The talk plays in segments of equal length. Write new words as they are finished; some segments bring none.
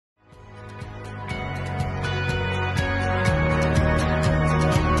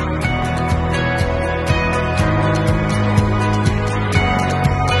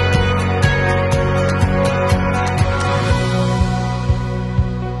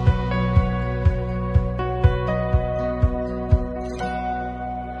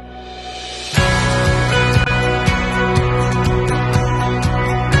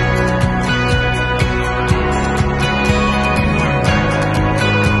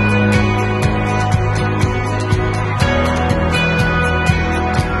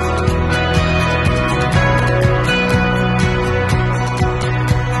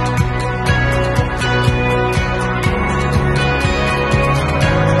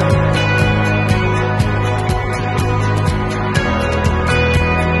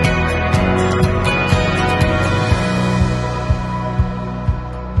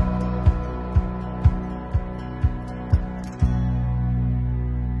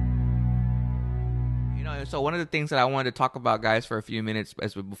So one of the things that I wanted to talk about, guys, for a few minutes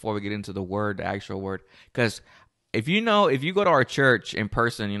before we get into the word, the actual word, because if you go to our church in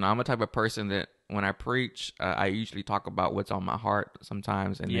person, I'm a type of person that when I preach, I usually talk about what's on my heart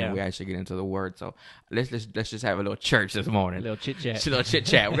sometimes, and then we actually get into the word. So let's just have a little church this morning, A little chit chat. a little chit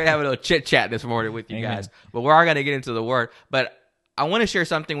chat. We're gonna have a little chit chat this morning with you Amen. guys, but we are gonna get into the word. But I want to share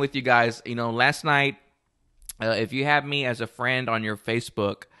something with you guys. Last night, if you have me as a friend on your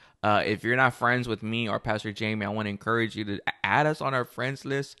Facebook. If you're not friends with me or Pastor Jamey, I want to encourage you to add us on our friends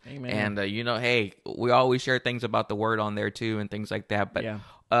list. Amen. And, hey, we always share things about the word on there too and things like that. But Yeah.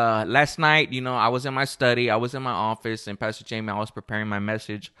 last night, I was in my study. I was in my office. And Pastor Jamey, I was preparing my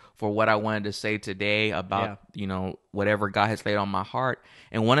message for what I wanted to say today about, whatever God has laid on my heart.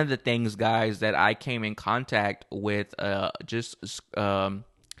 And one of the things, guys, that I came in contact with let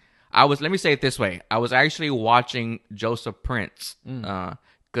me say it this way. I was actually watching Joseph Prince.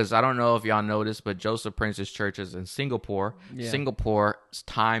 Because I don't know if y'all know this, but Joseph Prince's church is in Singapore. Yeah. Singapore's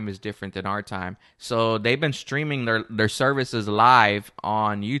time is different than our time. So they've been streaming their services live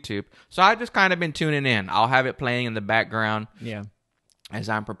on YouTube. So I've just kind of been tuning in. I'll have it playing in the background as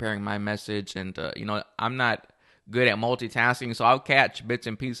I'm preparing my message. And, I'm not good at multitasking, so I'll catch bits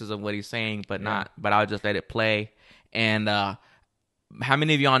and pieces of what he's saying, but I'll just let it play. And how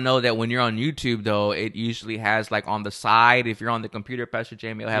many of y'all know that when you're on YouTube, though, it usually has, like, on the side, if you're on the computer, Pastor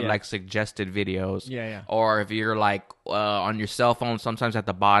Jamey, it'll have, like, suggested videos. Yeah. Or if you're, like, on your cell phone, sometimes at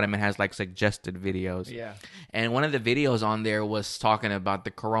the bottom, it has, like, suggested videos. Yeah. And one of the videos on there was talking about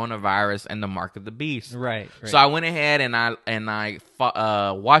the coronavirus and the mark of the beast. Right. So I went ahead and I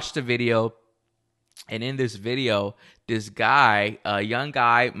watched the video. And in this video, this guy, a young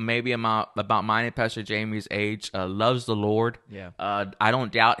guy, maybe about mine and Pastor Jamey's age, loves the Lord. Yeah. I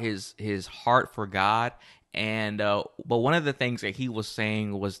don't doubt his heart for God. And but one of the things that he was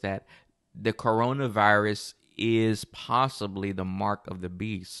saying was that the coronavirus is possibly the mark of the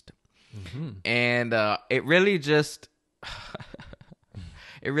beast. Mm-hmm. And it really just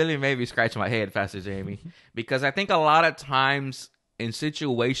it really made me scratch my head, Pastor Jamey, because I think a lot of times in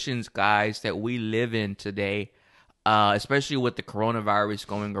situations, guys, that we live in today, especially with the coronavirus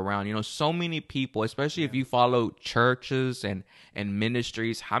going around, so many people, especially if you follow churches and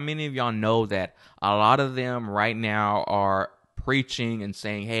ministries, how many of y'all know that a lot of them right now are preaching and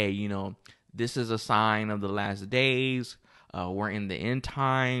saying, hey, this is a sign of the last days. We're in the end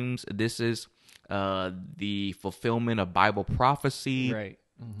times. This is the fulfillment of Bible prophecy, Right.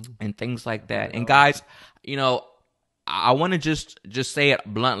 Mm-hmm. and things like that. And guys, I want to just say it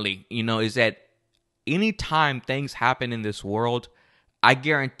bluntly, is that anytime things happen in this world, I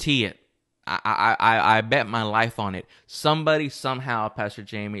guarantee it. I bet my life on it. Somebody somehow, Pastor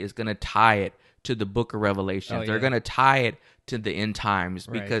Jamey, is going to tie it to the book of Revelation. They're going to tie it to the end times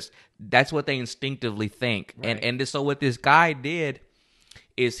because that's what they instinctively think. Right. And so what this guy did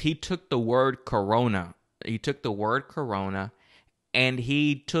is he took the word corona. And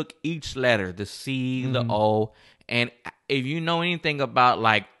he took each letter, the C, the O, and if you know anything about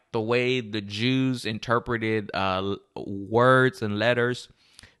like the way the Jews interpreted words and letters,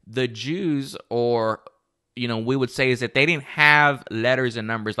 the Jews, or we would say, is that they didn't have letters and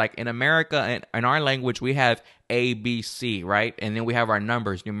numbers. Like in America, in our language, we have A, B, C, right? And then we have our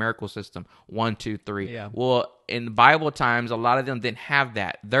numbers, numerical system, 1, 2, 3. Yeah. Well, in Bible times, a lot of them didn't have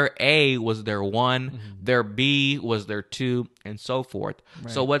that. Their A was their 1, their B was their 2, and so forth.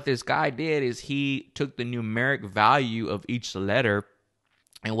 Right. So what this guy did is he took the numeric value of each letter,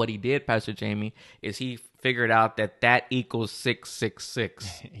 and what he did, Pastor Jamey, is he figured out that equals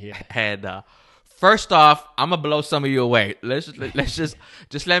 666. Yeah. And first off, I'm gonna blow some of you away. Let's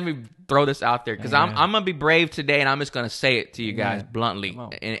just let me throw this out there, because I'm gonna be brave today, and I'm just gonna say it to you guys bluntly.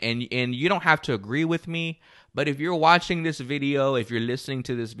 And you don't have to agree with me, but if you're watching this video, if you're listening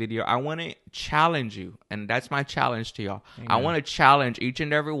to this video, I want to challenge you, and that's my challenge to y'all. Amen. I want to challenge each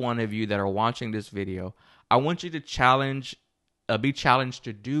and every one of you that are watching this video. I want you to be challenged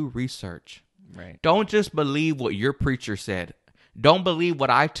to do research. Right. Don't just believe what your preacher said. Don't believe what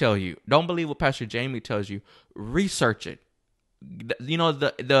I tell you. Don't believe what Pastor Jamey tells you. Research it.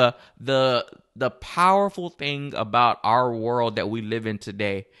 The powerful thing about our world that we live in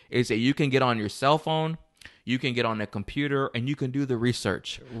today is that you can get on your cell phone, you can get on a computer, and you can do the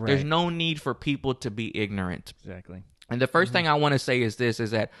research. Right. There's no need for people to be ignorant. Exactly. And the first thing I want to say is this,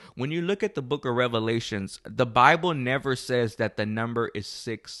 is that when you look at the book of Revelations, the Bible never says that the number is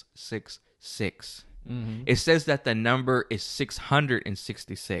 666. Mm-hmm. It says that the number is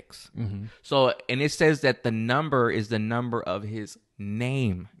 666. Mm-hmm. So, and it says that the number is the number of his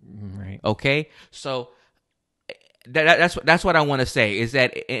name. Right. Okay? So, That's what I want to say is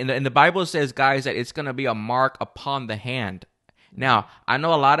that in the Bible says, guys, that it's going to be a mark upon the hand. Now, I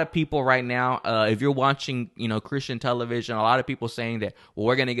know a lot of people right now, if you're watching, Christian television, a lot of people saying that, well,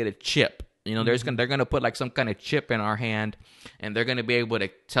 we're going to get a chip. They're going to put like some kind of chip in our hand, and they're going to be able to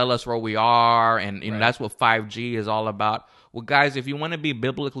tell us where we are, and that's what 5G is all about. Well, guys, if you want to be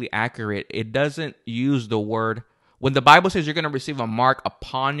biblically accurate, it doesn't use the word. When the Bible says you're going to receive a mark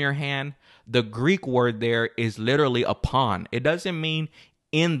upon your hand, the Greek word there is literally upon. It doesn't mean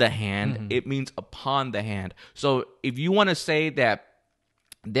in the hand, it means upon the hand. So if you want to say that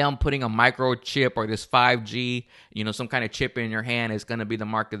them putting a microchip or this 5G, some kind of chip in your hand is going to be the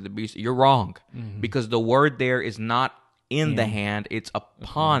mark of the beast, you're wrong. Because the word there is not in the hand, it's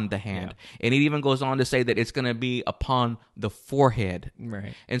upon the hand. Yeah. And it even goes on to say that it's going to be upon the forehead.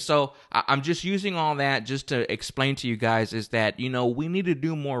 Right. And so I'm just using all that just to explain to you guys is that, we need to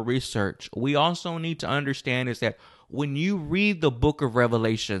do more research. We also need to understand is that when you read the book of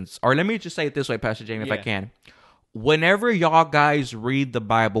Revelations, or let me just say it this way, Pastor Jamey, if I can. Whenever y'all guys read the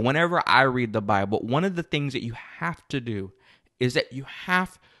Bible, whenever I read the Bible, one of the things that you have to do is that you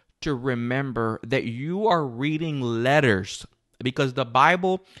have to remember that you are reading letters, because the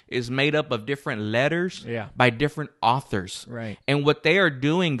Bible is made up of different letters by different authors. Right. And what they are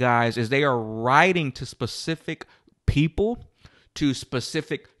doing, guys, is they are writing to specific people, to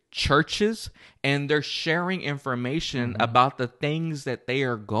specific churches, and they're sharing information about the things that they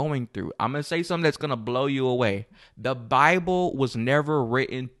are going through. I'm going to say something that's going to blow you away. The Bible was never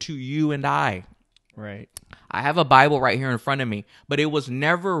written to you and I. Right. I have a Bible right here in front of me, but it was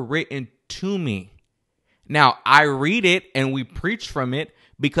never written to me. Now, I read it and we preach from it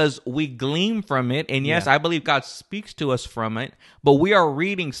because we glean from it. And yes, I believe God speaks to us from it, but we are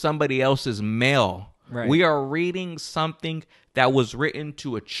reading somebody else's mail. Right. We are reading something that was written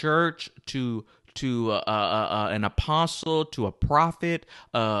to a church, to an apostle, to a prophet,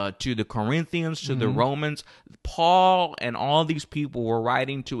 to the Corinthians, to the Romans. Paul and all these people were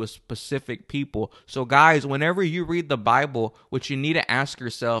writing to a specific people. So guys, whenever you read the Bible, what you need to ask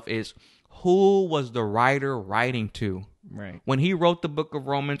yourself is, who was the writer writing to? Right. When he wrote the book of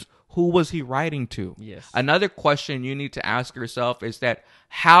Romans, who was he writing to? Yes. Another question you need to ask yourself is that,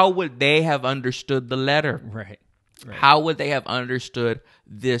 how would they have understood the letter? Right. How would they have understood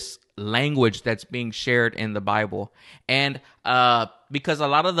this language that's being shared in the Bible? And because a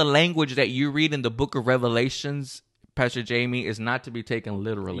lot of the language that you read in the book of Revelations, Pastor Jamey, is not to be taken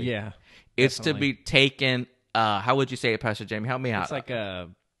literally. Yeah. It's to be taken, how would you say it, Pastor Jamey? Help me out. It's like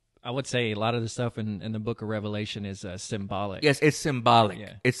I would say a lot of the stuff in the book of Revelation is symbolic. Yes, it's symbolic.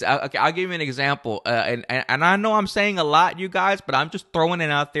 Yeah. It's okay. I'll give you an example, and I know I'm saying a lot, you guys, but I'm just throwing it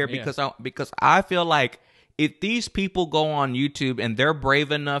out there because I feel like if these people go on YouTube and they're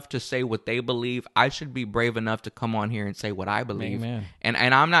brave enough to say what they believe, I should be brave enough to come on here and say what I believe. Amen. And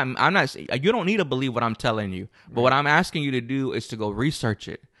I'm not. You don't need to believe what I'm telling you, but what I'm asking you to do is to go research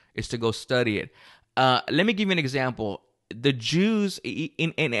it, is to go study it. Let me give you an example. The Jews,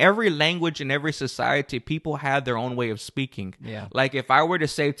 in every language, in every society, people have their own way of speaking. Yeah. Like if I were to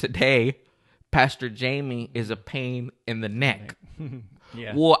say today, Pastor Jamey is a pain in the neck.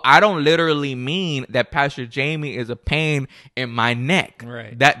 Yeah. Well, I don't literally mean that Pastor Jamey is a pain in my neck.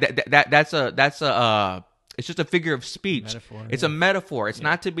 Right. That's a it's just a figure of speech. Metaphor, it's a metaphor. It's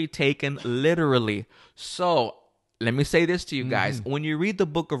not to be taken literally. So let me say this to you guys. When you read the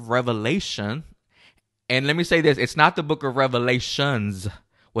book of Revelation, and let me say this, it's not the book of Revelations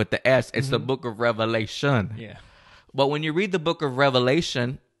with the S, it's the book of Revelation. Yeah. But when you read the book of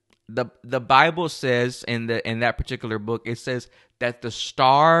Revelation, the Bible says in that particular book, it says that the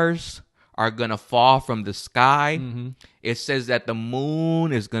stars are going to fall from the sky. It says that the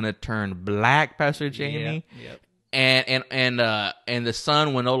moon is going to turn black, Pastor Jamey. Yep. And the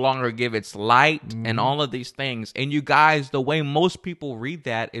sun will no longer give its light, and all of these things. And you guys, the way most people read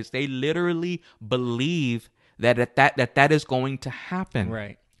that is they literally believe that is going to happen.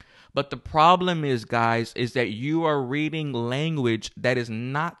 Right. But the problem is, guys, is that you are reading language that is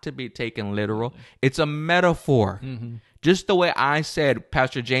not to be taken literal. It's a metaphor. Just the way I said,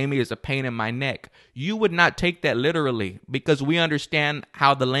 Pastor Jamey is a pain in my neck. You would not take that literally because we understand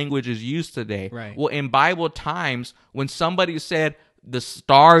how the language is used today. Right. Well, in Bible times, when somebody said the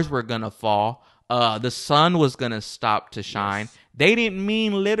stars were going to fall, the sun was going to stop to shine, they didn't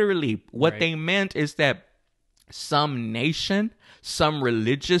mean literally. What they meant is that some nation, some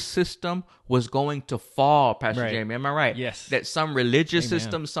religious system was going to fall, Pastor Right. Jamey. Am I right? Yes. That some religious Amen.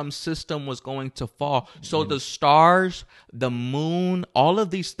 system, some system was going to fall. So the stars, the moon, all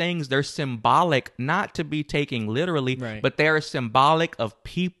of these things, they're symbolic, not to be taken literally, Right. but they are symbolic of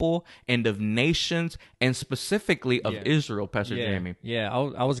people and of nations and specifically of Yeah. Israel, Pastor Yeah. Jamey. Yeah.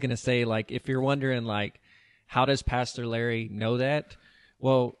 I was going to say, like, if you're wondering, like, how does Pastor Larry know that?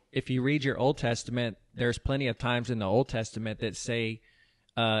 Well, if you read your Old Testament, there's plenty of times in the Old Testament that say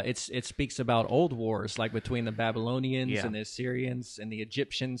it speaks about old wars, like between the Babylonians Yeah. and the Assyrians and the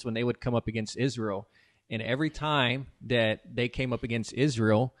Egyptians when they would come up against Israel. And every time that they came up against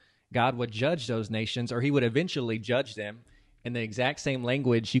Israel, God would judge those nations, or he would eventually judge them in the exact same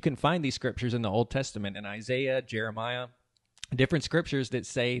language. You can find these scriptures in the Old Testament, in Isaiah, Jeremiah, different scriptures that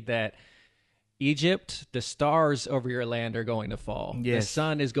say that Egypt, the stars over your land are going to fall. Yes. The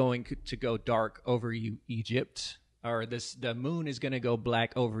sun is going to go dark over you, Egypt, or the moon is going to go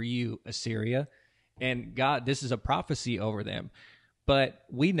black over you, Assyria. And God, this is a prophecy over them. But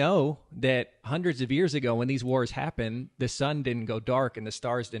we know that hundreds of years ago when these wars happened, the sun didn't go dark and the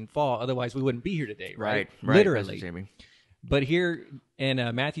stars didn't fall. Otherwise, we wouldn't be here today, right? Literally. Pastor Jamey. But here in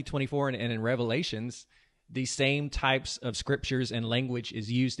Matthew 24 and in Revelations, the same types of scriptures and language is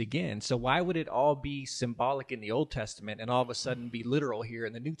used again. So why would it all be symbolic in the Old Testament and all of a sudden be literal here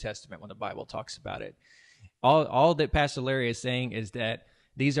in the New Testament when the Bible talks about it? All that Pastor Larry is saying is that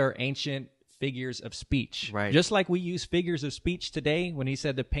these are ancient figures of speech. Right. Just like we use figures of speech today, when he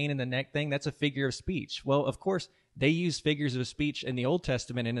said the pain in the neck thing, that's a figure of speech. Well, of course, they use figures of speech in the Old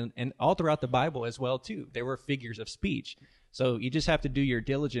Testament and all throughout the Bible as well, too. There were figures of speech. So you just have to do your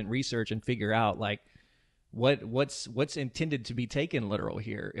diligent research and figure out, like, what's intended to be taken literal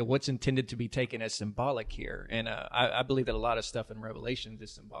here, and what's intended to be taken as symbolic here. And I believe that a lot of stuff in Revelations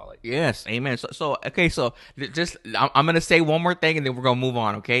is symbolic. Yes, amen. So okay, so just I'm going to say one more thing, and then we're going to move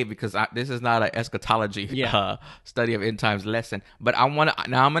on, okay? Because this is not an eschatology study of end times lesson. But I'm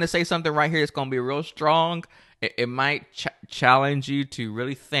going to say something right here. It's going to be real strong. It might challenge you to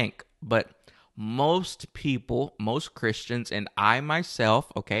really think, but most people, most Christians, and I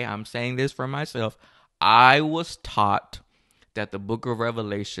myself, okay, I'm saying this for myself, I was taught that the book of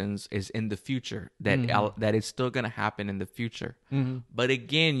Revelations is in the future, that that it's still going to happen in the future. But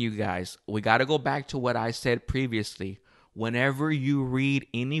again, you guys, we got to go back to what I said previously. Whenever you read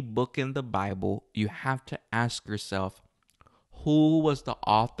any book in the Bible, you have to ask yourself, who was the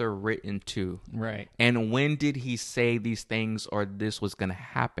author written to? Right. And when did he say these things or this was going to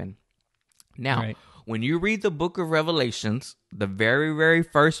happen? Now, Right. when you read the book of Revelations, the very, very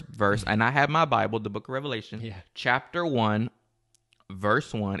first verse, and I have my Bible, the book of Revelation, chapter 1,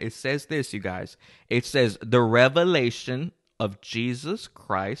 verse 1, it says this, you guys. It says, the revelation of Jesus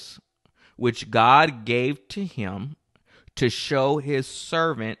Christ, which God gave to him to show his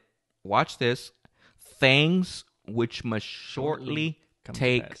servant, watch this, things which must shortly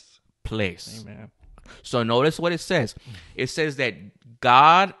take place. Amen. So notice what it says. It says that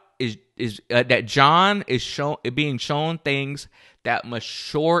God is that John is being shown things that must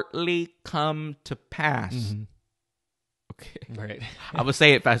shortly come to pass. Okay, Right. I'm gonna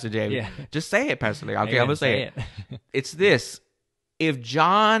say it, Pastor Jamey. Yeah. Just say it, Pastor Lee. Okay, Amen. I'm gonna say it. It's this: if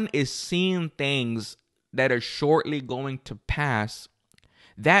John is seeing things that are shortly going to pass,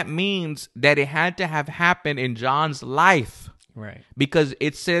 that means that it had to have happened in John's life, Right. because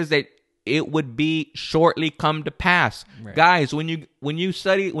it says that it would be shortly come to pass. Right. Guys, when you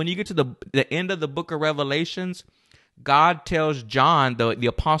get to the end of the book of Revelations, God tells John, the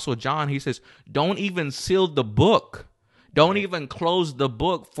apostle John, he says, don't even seal the book. Don't even close the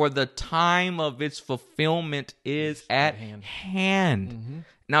book, for the time of its fulfillment is at hand.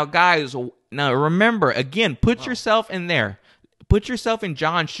 Now, guys, remember, again, put yourself in there. Put yourself in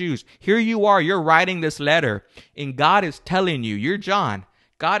John's shoes. Here you are, you're writing this letter, and God is telling you, you're John.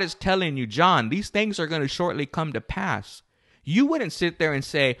 God is telling you, John, these things are going to shortly come to pass. You wouldn't sit there and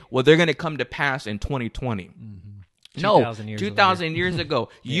say, well, they're going to come to pass in 2020. No, 2,000 years ago.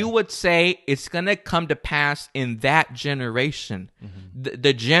 You would say it's going to come to pass in that generation.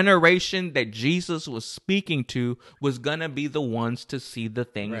 The generation that Jesus was speaking to was going to be the ones to see the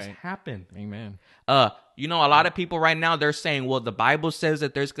things happen. Amen. A lot of people right now, they're saying, well, the Bible says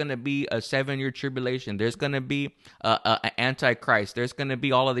that there's going to be a 7-year tribulation. There's going to be an antichrist. There's going to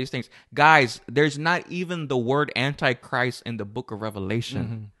be all of these things. Guys, there's not even the word antichrist in the book of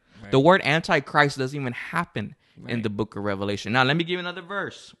Revelation. The word antichrist doesn't even happen in the book of Revelation. Now, let me give you another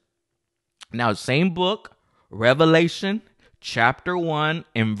verse. Now, same book, Revelation, chapter 1,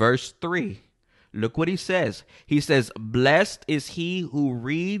 and verse 3. Look what he says. He says, blessed is he who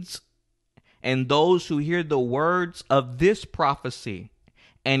reads and those who hear the words of this prophecy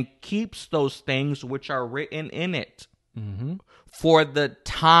and keeps those things which are written in it. For the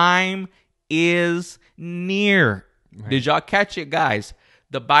time is near. Right. Did y'all catch it, guys?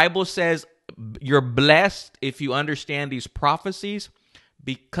 The Bible says you're blessed if you understand these prophecies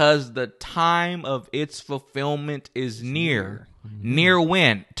because the time of its fulfillment is near. Near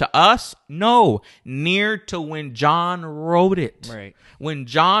when? To us? No. Near to when John wrote it. Right. When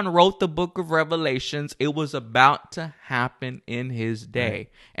John wrote the book of Revelations, it was about to happen in his day. Right.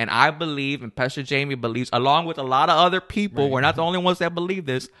 And I believe, and Pastor Jamey believes, along with a lot of other people, we're not the only ones that believe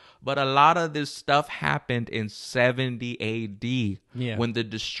this, but a lot of this stuff happened in 70 AD when the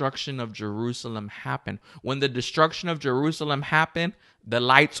destruction of Jerusalem happened. When the destruction of Jerusalem happened, the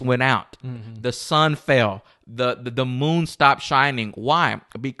lights went out. The sun fell. The moon stopped shining. Why?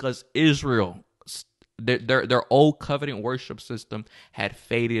 Because Israel, their old covenant worship system had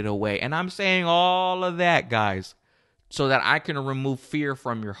faded away. And I'm saying all of that, guys, so that I can remove fear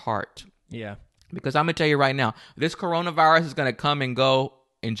from your heart. Yeah. Because I'm going to tell you right now, this coronavirus is going to come and go,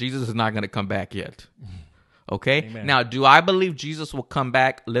 and Jesus is not going to come back yet. Okay? Amen. Now, do I believe Jesus will come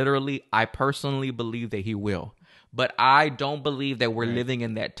back? Literally, I personally believe that he will. But I don't believe that we're living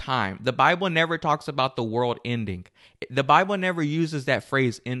in that time. The Bible never talks about the world ending. The Bible never uses that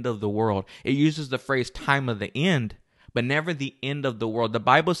phrase, end of the world. It uses the phrase time of the end, but never the end of the world. The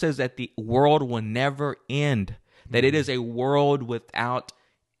Bible says that the world will never end, that it is a world without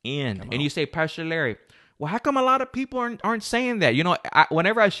end. And you say, Pastor Larry, well, how come a lot of people aren't saying that? You know,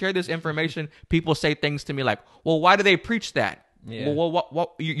 whenever I share this information, people say things to me like, well, why do they preach that? Yeah.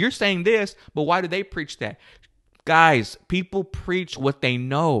 Well, you're saying this, but why do they preach that? Guys, people preach what they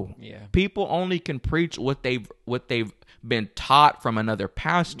know. Yeah. People only can preach what they've been taught from another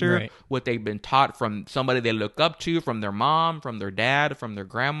pastor, what they've been taught from somebody they look up to, from their mom, from their dad, from their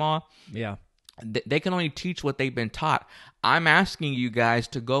grandma. Yeah. They can only teach what they've been taught. I'm asking you guys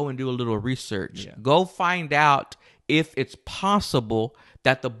to go and do a little research. Yeah. Go find out if it's possible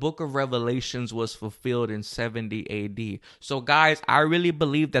that the book of Revelations was fulfilled in 70 AD. So, guys, I really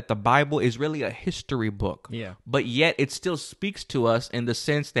believe that the Bible is really a history book. Yeah. But yet it still speaks to us in the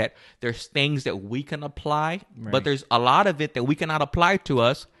sense that there's things that we can apply, but there's a lot of it that we cannot apply to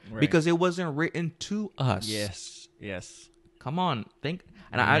us because it wasn't written to us. Yes. Yes. Come on, think.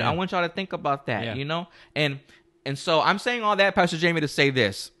 And I want y'all to think about that, you know? And so I'm saying all that, Pastor Jamey, to say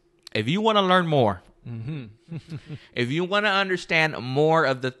this. If you want to learn more, if you want to understand more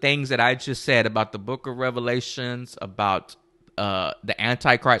of the things that I just said about the book of Revelations, about the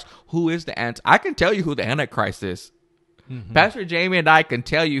Antichrist, who is the I can tell you who the Antichrist is. Pastor Jamey and I can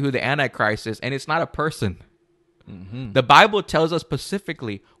tell you who the Antichrist is, and it's not a person. The Bible tells us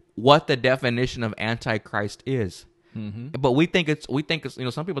specifically what the definition of Antichrist is. But we think it's you know,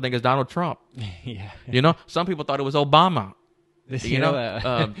 some people think it's Donald Trump. You know, some people thought it was Obama.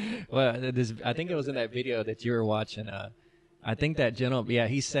 Well, I think it was in that video that you were watching. I think that gentleman,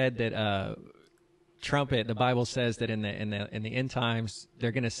 he said that trumpet. The Bible says that in the end times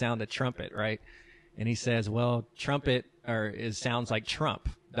they're going to sound a trumpet, right? And he says, well, trumpet sounds like Trump,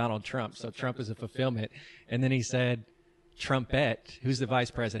 Donald Trump. So Trump is a fulfillment. And then he said, trumpet. Who's the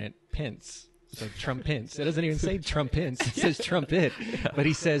vice president? Pence. So Trump Pence. It doesn't even say Trump Pence. It says trumpet. But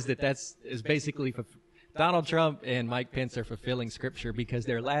he says that is basically Donald Trump and Mike Pence are fulfilling scripture because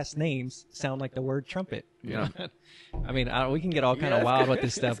their last names sound like the word trumpet. Yeah. I mean, we can get all kind of wild with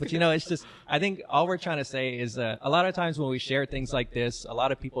this stuff, but you know, it's just, I think all we're trying to say is a lot of times when we share things like this, a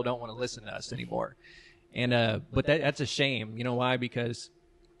lot of people don't want to listen to us anymore. And, but that's a shame. You know why? Because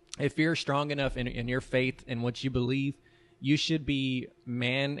if you're strong enough in your faith and what you believe, you should be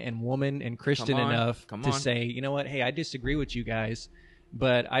man and woman and Christian enough to say, you know what? Hey, I disagree with you guys,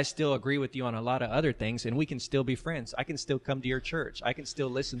 but I still agree with you on a lot of other things, and we can still be friends. I can still come to your church. I can still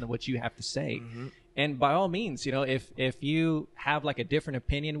listen to what you have to say. And by all means, you know, if you have like a different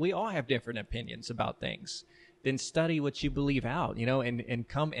opinion, we all have different opinions about things, then study what you believe out, you know, and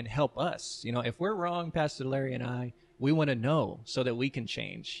come and help us. You know, if we're wrong, Pastor Larry and I, we want to know so that we can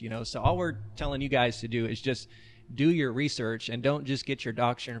change, you know. So all we're telling you guys to do is just do your research and don't just get your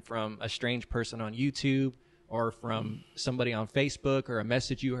doctrine from a strange person on YouTube or from somebody on Facebook or a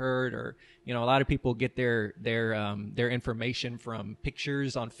message you heard, or, you know, a lot of people get their information from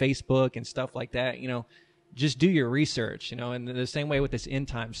pictures on Facebook and stuff like that. You know, just do your research, you know, and the same way with this end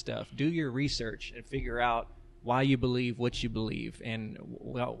time stuff, do your research and figure out why you believe what you believe and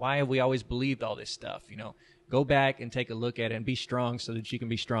why have we always believed all this stuff, you know. Go back and take a look at it and be strong so that you can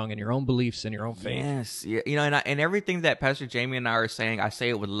be strong in your own beliefs and your own faith. Yes. You know, and everything that Pastor Jamey and I are saying, I say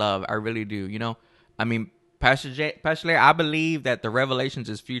it with love. I really do. You know, I mean, Pastor Larry, I believe that the revelations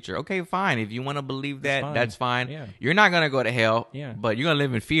is future. Okay, fine. If you want to believe that, that's fine. Yeah. You're not gonna go to hell, Yeah. but you're gonna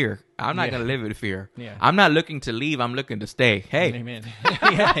live in fear. I'm not Yeah. gonna live in fear. Yeah. I'm not looking to leave. I'm looking to stay. Hey, Amen.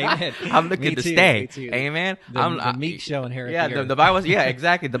 Yeah, amen. I'm looking Me to too, stay. me too. Amen. The meek shall inherit Yeah, the earth. the Bible. Yeah,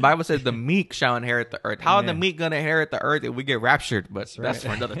 exactly. The Bible says the meek shall inherit the earth. How are the Amen. meek gonna inherit the earth if we get raptured? But that's for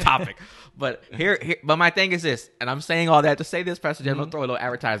right. another topic. But but my thing is this, and I'm saying all that to say this, Pastor Jim. I'll throw a little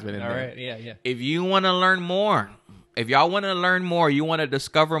advertisement in All there. right. Yeah. Yeah. If you want to learn more, if y'all want to learn more, you want to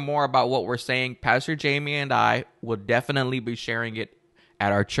discover more about what we're saying, Pastor Jamey and I will definitely be sharing it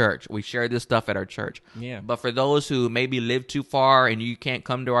at our church. We share this stuff at our church. Yeah. But for those who maybe live too far and you can't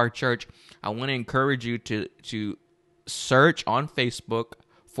come to our church, I want to encourage you to search on Facebook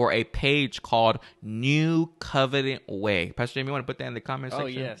for a page called New Covenant Way. Pastor Jamey, you want to put that in the comment section? Oh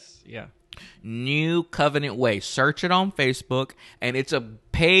yes. Yeah. New Covenant Way. Search it on Facebook, and it's a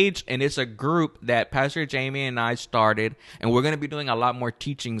page and it's a group that Pastor Jamey and I started, and we're going to be doing a lot more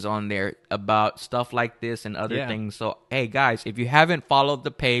teachings on there about stuff like this and other things. So, hey guys, if you haven't followed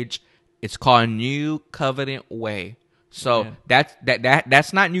the page, it's called New Covenant Way. So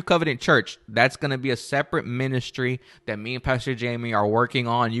that's not New Covenant Church. That's going to be a separate ministry that me and Pastor Jamey are working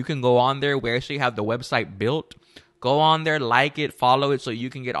on. You can go on there. We actually have the website built. Go on there, like it, follow it so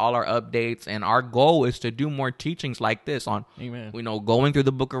you can get all our updates. And our goal is to do more teachings like this on, Amen. Going through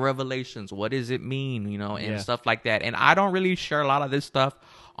the book of Revelations. What does it mean, and stuff like that. And I don't really share a lot of this stuff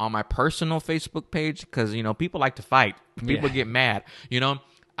on my personal Facebook page because, people like to fight. People get mad.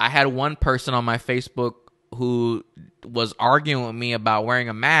 I had one person on my Facebook who was arguing with me about wearing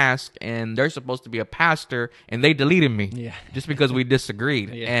a mask, and they're supposed to be a pastor, and they deleted me just because we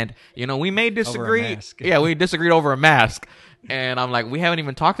disagreed. And we may disagree. Over a mask. We disagreed over a mask. And I'm like, we haven't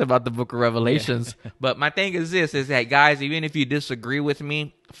even talked about the book of Revelations. But my thing is this, is that, guys, even if you disagree with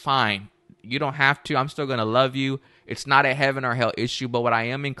me, fine. You don't have to. I'm still going to love you. It's not a heaven or hell issue. But what I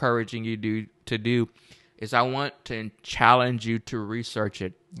am encouraging you to do is I want to challenge you to research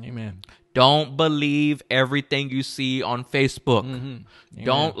it. Amen. Don't believe everything you see on Facebook. Mm-hmm.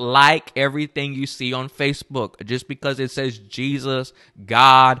 Don't like everything you see on Facebook. Just because it says Jesus,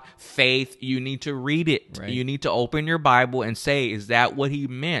 God, faith, you need to read it. Right. You need to open your Bible and say, is that what he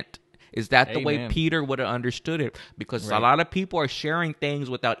meant? Is that the way Peter would have understood it? Because a lot of people are sharing things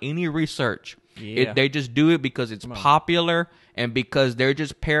without any research. Yeah. They just do it because it's popular and because they're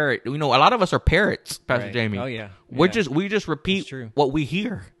just parrot. A lot of us are parrots, Pastor Jamey. Oh yeah. We just repeat what we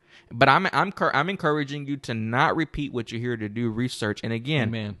hear. But I'm encouraging you to not repeat what you hear, to do research. And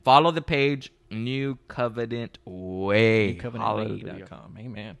again, follow the page New Covenant Way. NewCovenantWay.com.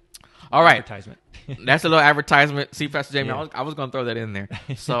 Amen. All right. Advertisement. That's a little advertisement. See, Pastor Jamey, I was going to throw that in there.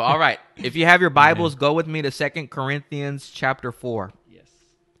 So, all right. If you have your Bibles, go with me to 2 Corinthians chapter 4. Yes.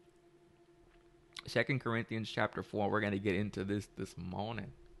 2 Corinthians chapter 4. We're going to get into this morning.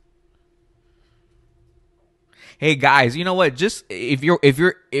 Hey guys, you know what? Just if you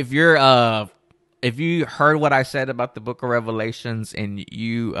heard what I said about the book of Revelations and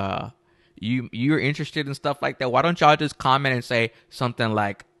you're interested in stuff like that, why don't y'all just comment and say something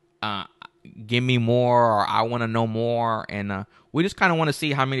like give me more, or I want to know more, and we just kind of want to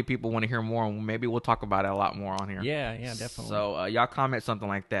see how many people want to hear more, and maybe we'll talk about it a lot more on here. Yeah, definitely. So y'all comment something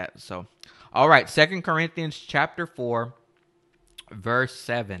like that. So all right, 2 Corinthians chapter 4 verse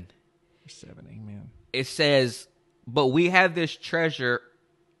 7. Verse 7. Amen. It says, but we have this treasure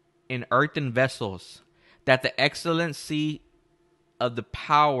in earthen vessels, that the excellency of the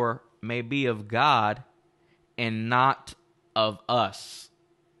power may be of God and not of us.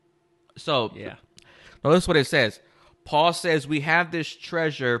 So, notice what it says. Paul says we have this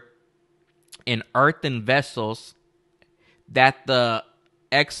treasure in earthen vessels, that the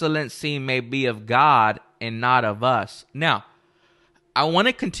excellency may be of God and not of us. Now, I want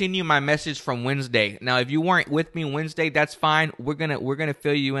to continue my message from Wednesday. Now, if you weren't with me Wednesday, that's fine. We're gonna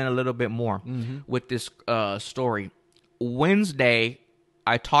fill you in a little bit more with this story. Wednesday,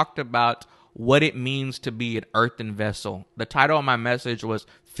 I talked about what it means to be an earthen vessel. The title of my message was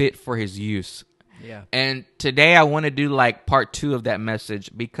 "Fit for His Use." Yeah. And today, I want to do like part 2 of that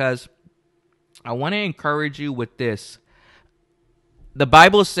message, because I want to encourage you with this. The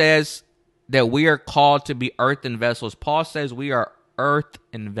Bible says that we are called to be earthen vessels. Paul says we are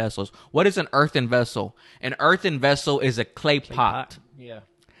earthen vessels. What is an earthen vessel? An earthen vessel is a clay pot. Yeah.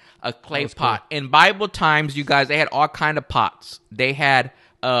 A clay pot. Cool. In Bible times, you guys, they had all kind of pots. They had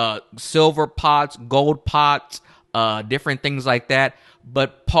silver pots, gold pots, different things like that.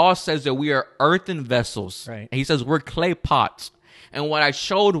 But Paul says that we are earthen vessels. Right. He says we're clay pots. And what I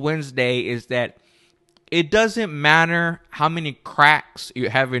showed Wednesday is that it doesn't matter how many cracks you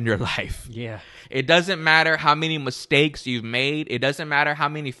have in your life. Yeah. It doesn't matter how many mistakes you've made. It doesn't matter how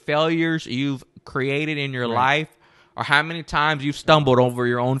many failures you've created in your life, or how many times you've stumbled over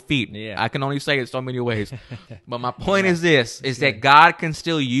your own feet. Yeah. I can only say it so many ways. But my point is this, is that God can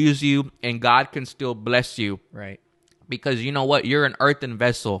still use you and God can still bless you. Right. Because you know what? You're an earthen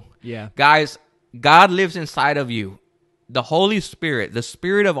vessel. Yeah. Guys, God lives inside of you. The Holy Spirit, the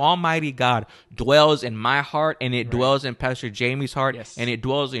Spirit of Almighty God dwells in my heart, and it dwells in Pastor Jamey's heart, and it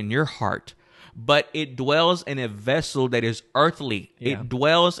dwells in your heart. But it dwells in a vessel that is earthly. Yeah. It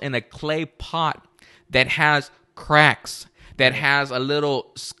dwells in a clay pot that has cracks, that has a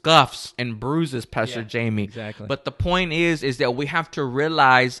little scuffs and bruises, Pastor Jamey. Exactly. But the point is that we have to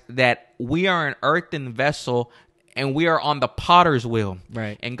realize that we are an earthen vessel and we are on the potter's wheel.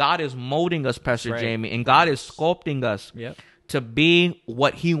 Right. And God is molding us, Pastor Jamey, and God is sculpting us to be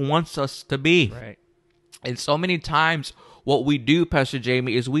what he wants us to be. Right. And so many times what we do, Pastor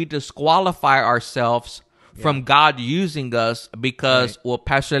Jamey, is we disqualify ourselves from God using us because, well,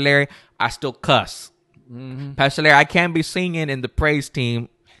 Pastor Larry, I still cuss. Pastor Larry, I can't be singing in the praise team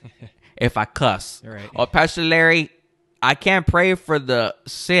if I cuss. Right. Or Pastor Larry, I can't pray for the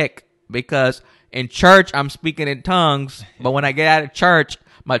sick because in church I'm speaking in tongues, but when I get out of church,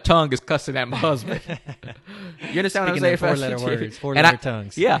 my tongue is cussing at my husband. You understand what I'm saying, Pastor Four-letter Jamey? words, four-letter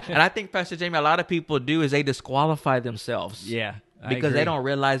tongues. Yeah, and I think, Pastor Jamey, a lot of people do is they disqualify themselves. Yeah. Because they don't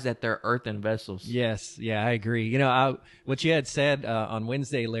realize that they're earthen vessels. Yes. Yeah, I agree. You know, what you had said on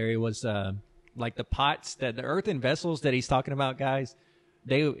Wednesday, Larry, was like the pots, that the earthen vessels that he's talking about, guys.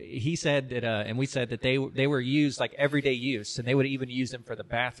 He said that, and we said that they were used like everyday use, and they would even use them for the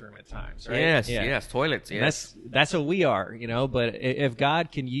bathroom at times, right? Yes, toilets. Yes, that's what we are, you know. But if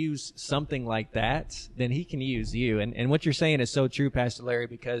God can use something like that, then He can use you. And what you're saying is so true, Pastor Larry,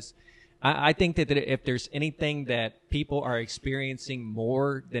 because I think that if there's anything that people are experiencing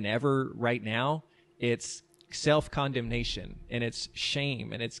more than ever right now, it's self-condemnation, and it's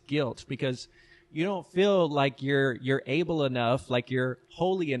shame, and it's guilt, because you don't feel like you're able enough, like you're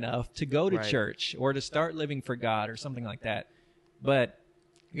holy enough to go to church or to start living for God or something like that. But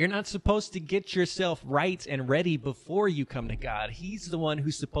you're not supposed to get yourself right and ready before you come to God. He's the one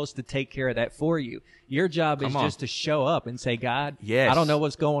who's supposed to take care of that for you. Your job is just to show up and say, God, I don't know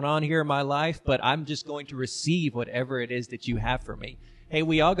what's going on here in my life, but I'm just going to receive whatever it is that you have for me. Hey,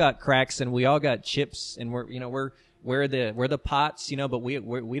 we all got cracks and we all got chips, and we're the pots, you know, but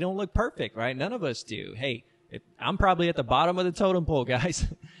we don't look perfect, right? None of us do. Hey, I'm probably at the bottom of the totem pole, guys,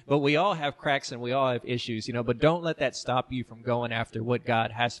 but we all have cracks and we all have issues, you know, but don't let that stop you from going after what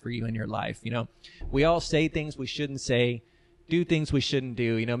God has for you in your life. You know, we all say things we shouldn't say, do things we shouldn't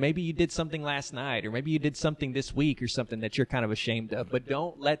do. You know, maybe you did something last night, or maybe you did something this week or something that you're kind of ashamed of, but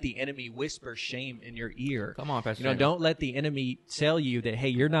don't let the enemy whisper shame in your ear. Come on, Pastor. You know, don't let the enemy tell you that, hey,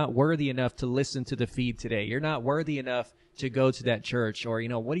 you're not worthy enough to listen to the feed today. You're not worthy enough to go to that church, or, you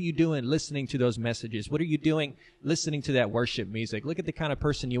know, what are you doing listening to those messages? What are you doing listening to that worship music? Look at the kind of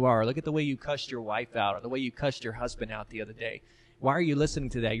person you are. Look at the way you cussed your wife out, or the way you cussed your husband out the other day. Why are you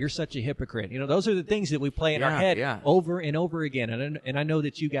listening to that? You're such a hypocrite. You know, those are the things that we play in our head over and over again. And I know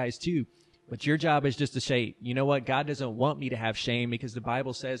that you guys too. But your job is just to say, you know what? God doesn't want me to have shame, because the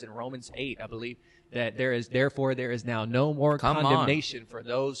Bible says in Romans 8, I believe, that there is now no more condemnation for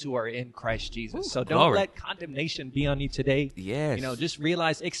those who are in Christ Jesus. So don't let condemnation be on you today. Yes. You know, just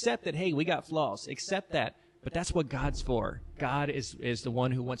realize, accept that, hey, we got flaws. Accept that. But that's what God's for. God is the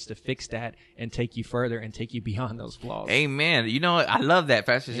one who wants to fix that and take you further and take you beyond those flaws. Amen. You know, I love that,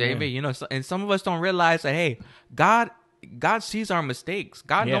 Pastor Jamey. You know, and some of us don't realize that, hey, God sees our mistakes.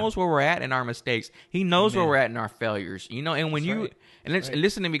 God knows where we're at in our mistakes. He knows where we're at in our failures. You know, and when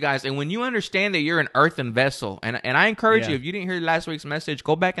listen to me, guys, and when you understand that you're an earthen vessel, and I encourage you, if you didn't hear last week's message,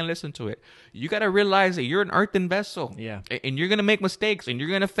 go back and listen to it. You got to realize that you're an earthen vessel. Yeah. And you're going to make mistakes and you're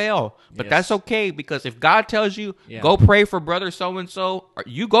going to fail. But that's okay, because if God tells you, go pray for brother so-and-so,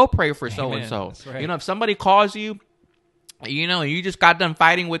 you go pray for so-and-so. That's right. You know, if somebody calls you, you know, you just got done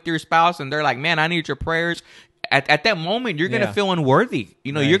fighting with your spouse and they're like, man, I need your prayers. At that moment, you're going to feel unworthy.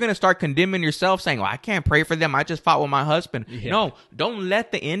 You know, you're going to start condemning yourself, saying, well, I can't pray for them. I just fought with my husband. No, don't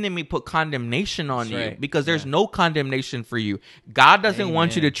let the enemy put condemnation on you, because there's no condemnation for you. God doesn't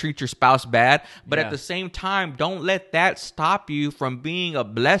want you to treat your spouse bad, but at the same time, don't let that stop you from being a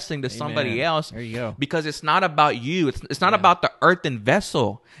blessing to somebody else. There you go. Because it's not about you. It's not about the earthen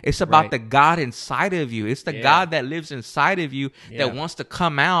vessel. It's about the God inside of you. It's the God that lives inside of you that wants to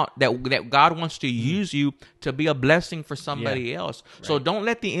come out, that God wants to use you to be a blessing for somebody else. So don't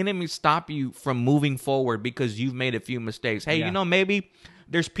let the enemy stop you from moving forward because you've made a few mistakes. Hey, you know, maybe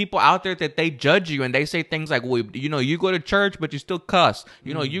There's people out there that they judge you and they say things like, well, you know, you go to church, but you still cuss.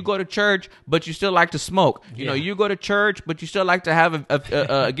 You know, you go to church, but you still like to smoke. You know, you go to church, but you still like to have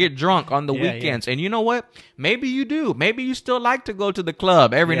get drunk on the weekends. And you know what? Maybe you do. Maybe you still like to go to the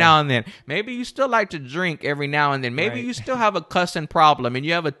club every now and then. Maybe you still like to drink every now and then. Maybe you still have a cussing problem and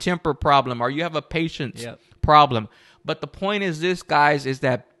you have a temper problem or you have a patience problem. But the point is this, guys, is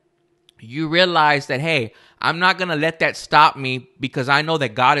that you realize that, hey, I'm not going to let that stop me because I know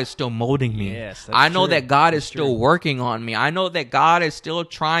that God is still molding me. Yes, I know that God is still working on me. I know that God is still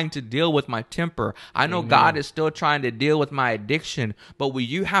trying to deal with my temper. I know God is still trying to deal with my addiction. But what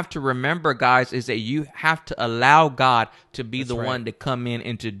you have to remember, guys, is that you have to allow God to be the one to come in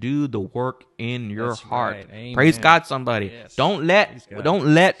and to do the work in your heart. Praise God, somebody. Yes. Don't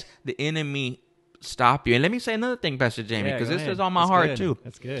let the enemy stop you. And let me say another thing, Pastor Jamey, because this is on my heart too.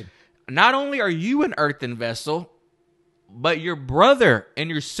 That's good. Not only are you an earthen vessel, but your brother and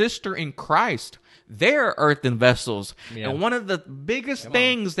your sister in Christ, they're earthen vessels. And one of the biggest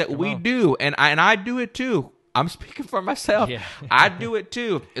things that we do, and I do it too. I'm speaking for myself. I do it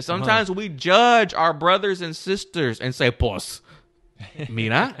too. Sometimes we judge our brothers and sisters and say, "Pues,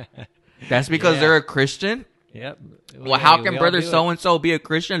 mira, that's because they're a Christian." Yep. Well, how can brother so-and-so be a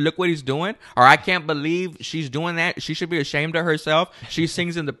Christian? Look what he's doing. Or I can't believe she's doing that. She should be ashamed of herself. She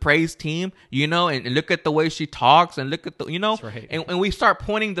sings in the praise team, you know, and look at the way she talks and look at the, you know, and we start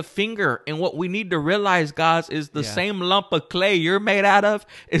pointing the finger. And what we need to realize, guys, is the same lump of clay you're made out of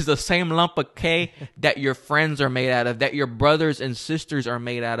is the same lump of clay that your friends are made out of, that your brothers and sisters are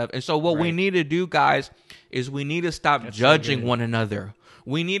made out of. And so what we need to do, guys, is we need to stop judging one another.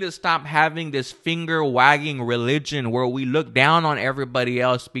 We need to stop having this finger-wagging religion where we look down on everybody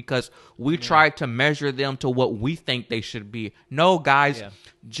else because we try to measure them to what we think they should be. No, guys,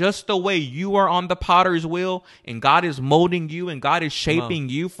 just the way you are on the potter's wheel and God is molding you and God is shaping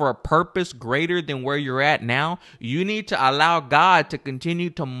you for a purpose greater than where you're at now, you need to allow God to continue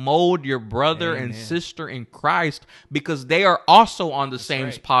to mold your brother and sister in Christ because they are also on the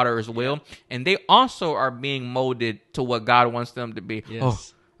same potter's wheel and they also are being molded to what God wants them to be. Oh,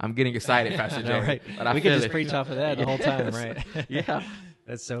 I'm getting excited, Pastor Jay. But we could just preach off of that the whole time, right?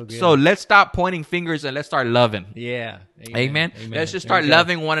 That's so good. So let's stop pointing fingers and let's start loving. Amen. Let's just start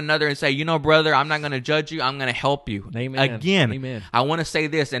loving one another and say, you know, brother, I'm not going to judge you. I'm going to help you. Again, I want to say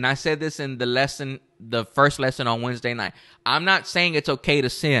this, and I said this in the first lesson on Wednesday night. I'm not saying it's okay to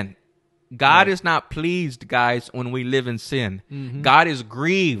sin. God is not pleased, guys, when we live in sin. God is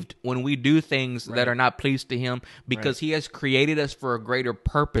grieved when we do things that are not pleased to him because he has created us for a greater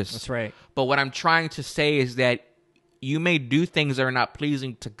purpose. That's right. But what I'm trying to say is that you may do things that are not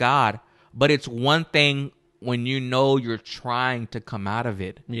pleasing to God, but it's one thing when you know you're trying to come out of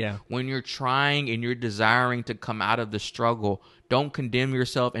it. When you're trying and you're desiring to come out of the struggle, don't condemn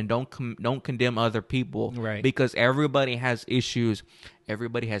yourself and don't condemn other people. Because everybody has issues.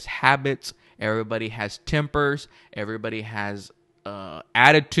 Everybody has habits. Everybody has tempers. Everybody has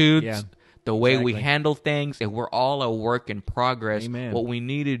attitudes. The way we handle things, and we're all a work in progress. What we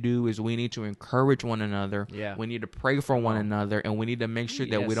need to do is we need to encourage one another. We need to pray for one another, and we need to make sure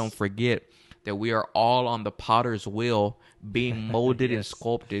that we don't forget that we are all on the potter's wheel being molded and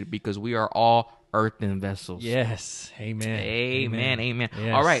sculpted because we are all earthen vessels. Amen.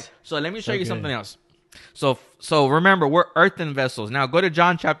 All right, so let me show you something else. So remember, we're earthen vessels. Now go to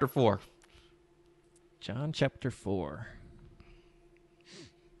John chapter 4. John chapter 4.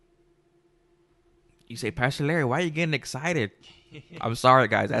 You say, Pastor Larry, why are you getting excited? I'm sorry,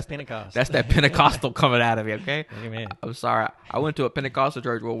 guys. That's Pentecost. That's that Pentecostal coming out of me, okay? Amen. I'm sorry. I went to a Pentecostal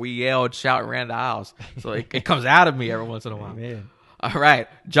church where we yelled, shout, and ran the aisles. So it comes out of me every once in a while. Amen. All right.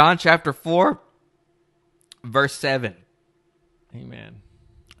 John chapter 4, verse 7. Amen.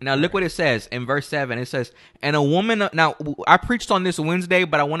 Now, look what it says in verse 7. It says, and a woman... Now, I preached on this Wednesday,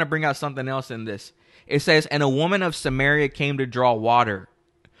 but I want to bring out something else in this. It says, and a woman of Samaria came to draw water.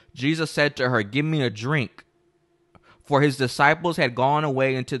 Jesus said to her, give me a drink. For his disciples had gone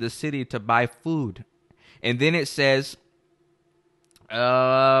away into the city to buy food. And then it says,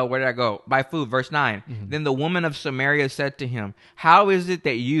 where did I go? Buy food, verse 9. Then the woman of Samaria said to him, how is it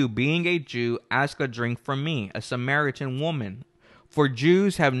that you, being a Jew, ask a drink from me, a Samaritan woman? For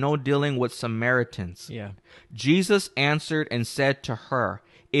Jews have no dealing with Samaritans. Jesus answered and said to her,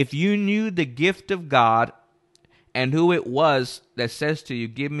 if you knew the gift of God and who it was that says to you,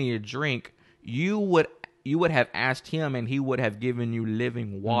 give me a drink, you would have asked him and he would have given you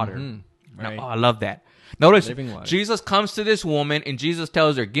living water. Now, I love that. Notice, Jesus comes to this woman and Jesus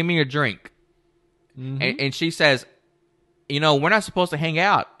tells her, give me a drink. And she says, you know, we're not supposed to hang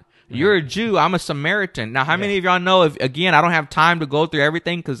out. You're a Jew. I'm a Samaritan. Now, how many of y'all know, if again, I don't have time to go through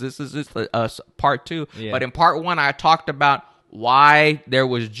everything because this is just part 2. Yeah. But in part 1, I talked about why there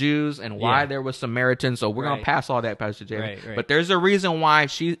was Jews and why there was Samaritans. So we're going to pass all that, Pastor Jamey. Right. But there's a reason why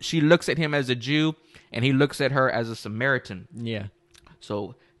she looks at him as a Jew and he looks at her as a Samaritan. Yeah.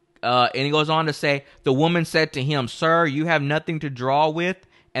 So, and he goes on to say, the woman said to him, "Sir, you have nothing to draw with,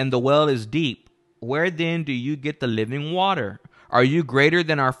 and the well is deep. Where then do you get the living water? Are you greater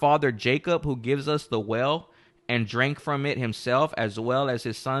than our father Jacob, who gives us the well and drank from it himself, as well as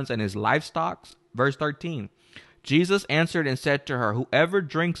his sons and his livestock?" Verse 13. Jesus answered and said to her, "Whoever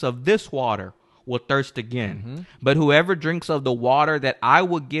drinks of this water will thirst again. But whoever drinks of the water that I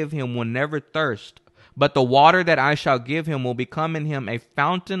will give him will never thirst. But the water that I shall give him will become in him a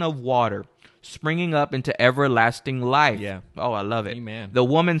fountain of water, springing up into everlasting life." Yeah. Oh, I love it. Amen. The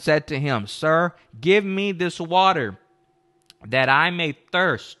woman said to him, "Sir, give me this water that I may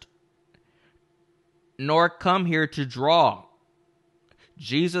thirst, nor come here to draw."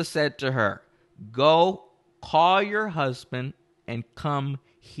 Jesus said to her, "Go, call your husband and come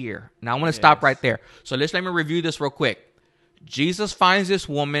here." Now, I want to stop right there. So let me review this real quick. Jesus finds this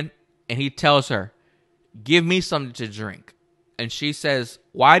woman and he tells her, "Give me something to drink." And she says,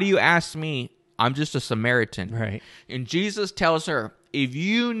 "Why do you ask me? I'm just a Samaritan." Right. And Jesus tells her, if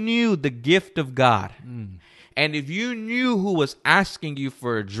you knew the gift of God, and if you knew who was asking you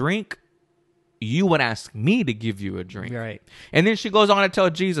for a drink, you would ask me to give you a drink. Right. And then she goes on to tell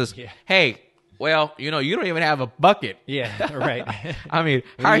Jesus, "Hey, well, you don't even have a bucket." Yeah. Right. I mean,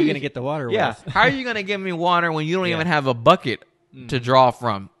 Where are you going to get the water Yeah. with? How are you going to give me water when you don't even have a bucket to draw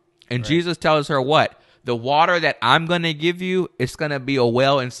from? And Jesus tells her what? The water that I'm going to give you, it's going to be a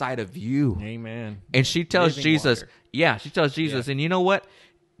well inside of you. Amen. And she tells Living Jesus, water. and you know what?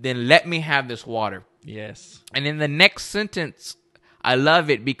 Then let me have this water. Yes. And in the next sentence, I love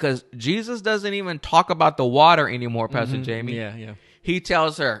it because Jesus doesn't even talk about the water anymore, Pastor Jamey. Yeah. He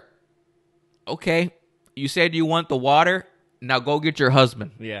tells her, "Okay, you said you want the water. Now go get your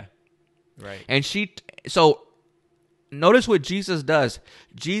husband." Yeah. Right. And so notice what Jesus does.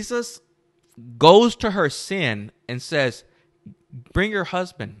 Jesus goes to her sin and says, "Bring your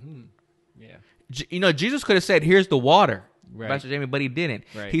husband." Yeah. Jesus could have said, "Here's the water," Right. Pastor Jamey, but he didn't.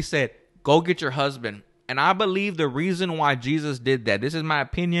 Right. He said, "Go get your husband." And I believe the reason why Jesus did that, this is my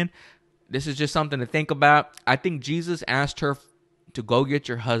opinion, this is just something to think about. I think Jesus asked her to go get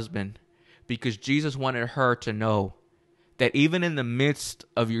your husband because Jesus wanted her to know that even in the midst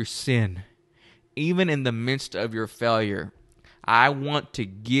of your sin, even in the midst of your failure, I want to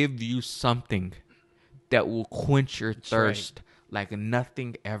give you something that will quench your thirst like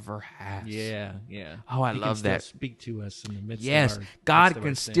nothing ever has. Yeah. Oh, I He love can that. still speak to us in the midst Yes, of our God midst of our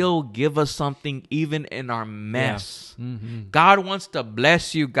can sin. still give us something even in our mess. Mm-hmm. God wants to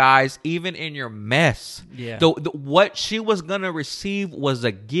bless you guys even in your mess. Yeah. What she was going to receive was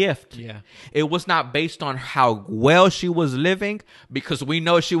a gift. Yeah. It was not based on how well she was living because we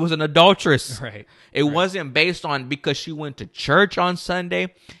know she was an adulteress. Right. It wasn't based on because she went to church on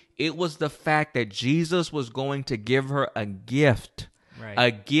Sunday. It was the fact that Jesus was going to give her a gift. Right. A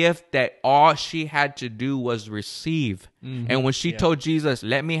gift that all she had to do was receive. And when she told Jesus,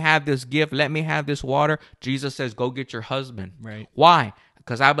 "Let me have this gift, let me have this water," Jesus says, "Go get your husband." Right. Why?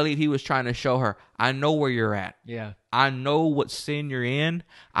 Because I believe he was trying to show her, I know where you're at. Yeah. I know what sin you're in.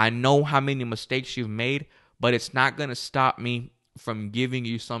 I know how many mistakes you've made, but it's not going to stop me from giving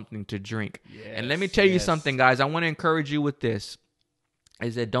you something to drink. And let me tell you something, guys. I want to encourage you with this,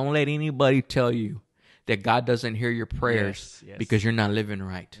 is that don't let anybody tell you that God doesn't hear your prayers because you're not living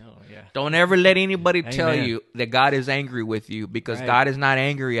right. Oh, yeah. Don't ever let anybody tell Amen. you that God is angry with you because Right. God is not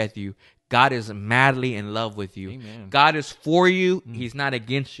angry at you. God is madly in love with you. Amen. God is for you. He's not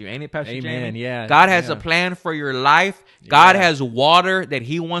against you. Ain't it, Pastor Amen. Jamey? Yeah. God has Yeah. a plan for your life. God Yeah. has water that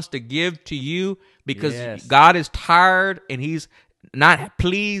he wants to give to you because Yes. God is tired and he's not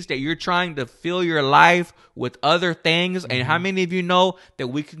pleased that you're trying to fill your life with other things. And how many of you know that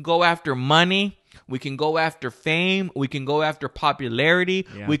we can go after money? We can go after fame. We can go after popularity.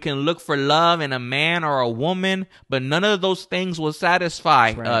 Yeah. We can look for love in a man or a woman, but none of those things will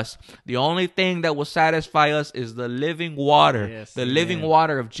satisfy right. us. The only thing that will satisfy us is the living water, Yes, the amen. living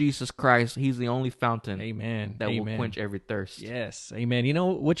water of Jesus Christ. He's the only fountain Amen. that will Amen. quench every thirst. Yes, amen. You know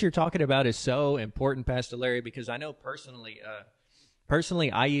what you're talking about is so important, Pastor Larry, because I know personally,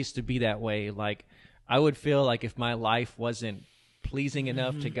 I used to be that way. Like, I would feel like if my life wasn't pleasing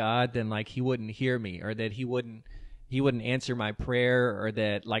enough to God, then like He wouldn't hear me, or that He wouldn't answer my prayer, or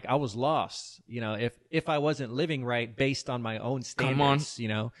that like I was lost. You know, if I wasn't living right based on my own standards, you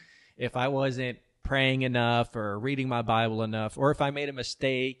know, if I wasn't praying enough or reading my Bible enough, or if I made a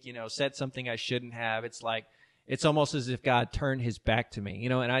mistake, said something I shouldn't have, it's almost as if God turned his back to me,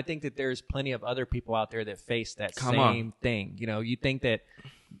 and I think that there's plenty of other people out there that face that same thing. You think that,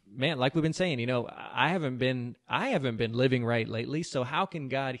 man, like we've been saying, I haven't been living right lately. So how can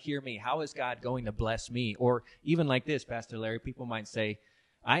God hear me? How is God going to bless me? Or even like this, Pastor Larry, people might say,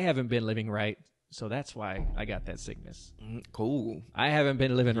 I haven't been living right, so that's why I got that sickness. Cool. I haven't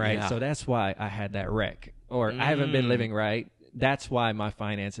been living right, so that's why I had that wreck. Or I haven't been living right, that's why my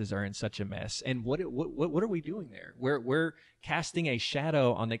finances are in such a mess. And what are we doing there? We're casting a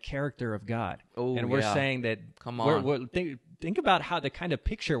shadow on the character of God, and we're saying that. Come on. Think about how the kind of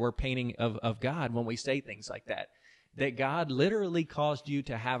picture we're painting of God when we say things like that. That God literally caused you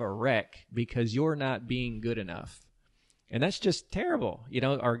to have a wreck because you're not being good enough. And that's just terrible.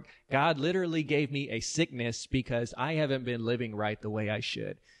 Or God literally gave me a sickness because I haven't been living right the way I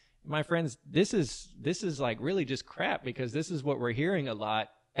should. My friends, this is like really just crap, because this is what we're hearing a lot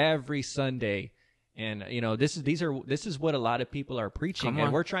every Sunday. And this is what a lot of people are preaching,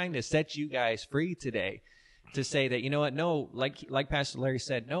 and we're trying to set you guys free today to say that, no, like Pastor Larry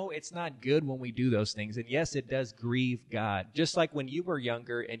said, no, it's not good when we do those things. And yes, it does grieve God. Just like when you were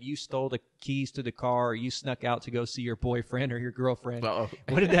younger and you stole the keys to the car, or you snuck out to go see your boyfriend or your girlfriend.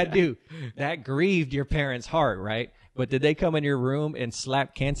 What did that do? That grieved your parents' heart, right? But did they come in your room and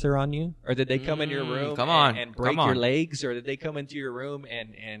slap cancer on you? Or did they come in your room and break your legs? Or did they come into your room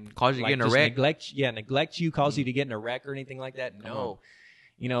and cause you to get in a wreck? Neglect you, cause you to get in a wreck or anything like that? No.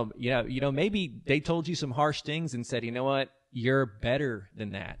 Maybe they told you some harsh things and said, you know what, you're better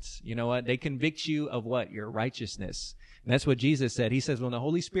than that. You know what? They convict you of what? Your righteousness. And that's what Jesus said. He says, when the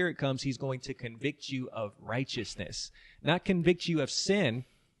Holy Spirit comes, he's going to convict you of righteousness, not convict you of sin,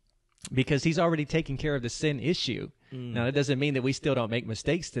 because he's already taken care of the sin issue. Now, that doesn't mean that we still don't make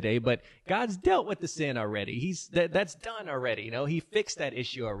mistakes today, but God's dealt with the sin already. That's done already. He fixed that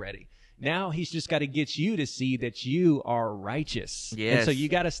issue already. Now he's just got to get you to see that you are righteous. Yes. And so you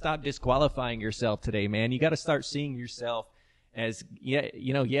got to stop disqualifying yourself today, man. You got to start seeing yourself as,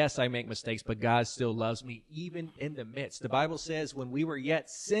 yes, I make mistakes, but God still loves me even in the midst. The Bible says when we were yet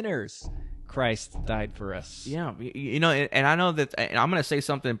sinners, Christ died for us. Yeah, and I know that, and I'm going to say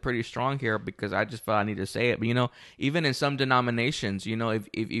something pretty strong here because I just felt I need to say it. But, even in some denominations,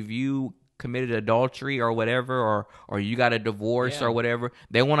 if you committed adultery or whatever, or you got a divorce or whatever,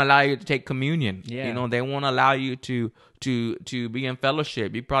 they won't allow you to take communion. They won't allow you to be in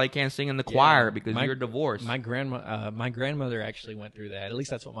fellowship. You probably can't sing in the choir because you're divorced. My grandmother actually went through that. At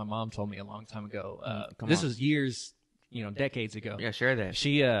least that's what my mom told me a long time ago. This was years, decades ago. Yeah, share that.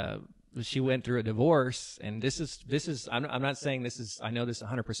 She went through a divorce, and this is I'm not saying this is, I know this is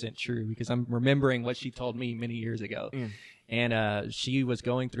 100% true because I'm remembering what she told me many years ago. And she was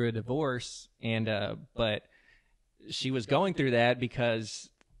going through a divorce, but she was going through that because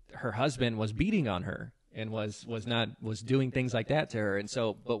her husband was beating on her and was doing things like that to her. And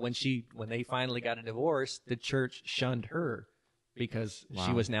so, but when they finally got a divorce, the church shunned her because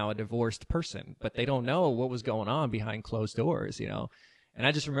she was now a divorced person. But they don't know what was going on behind closed doors, And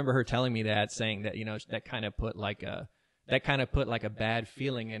I just remember her telling me that, saying that, that kind of put like a bad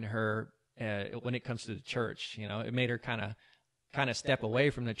feeling in her when it comes to the church. It made her kind of step away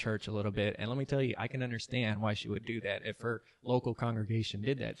from the church a little bit. And let me tell you, I can understand why she would do that if her local congregation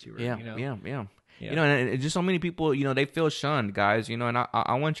did that to her. Yeah. And just so many people, they feel shunned, guys. And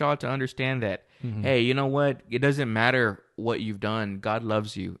I want y'all to understand that. Hey, you know what? It doesn't matter what you've done. God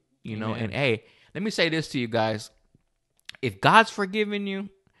loves you. And hey, let me say this to you guys. If God's forgiven you,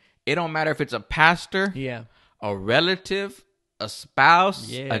 it don't matter if it's a pastor, a relative, a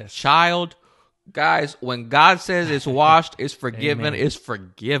spouse, a child. Guys, when God says it's washed, it's forgiven, Amen. It's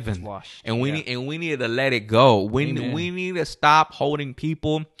forgiven. It's washed. And we need to let it go. We need to stop holding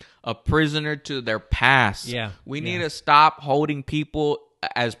people a prisoner to their past. We need to stop holding people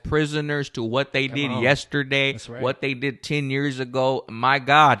as prisoners to what they did yesterday, what they did 10 years ago. My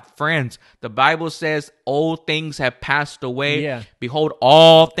God, friends, the Bible says old things have passed away. Behold,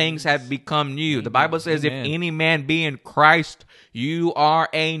 all things have become new. The Bible says, if any man be in Christ, you are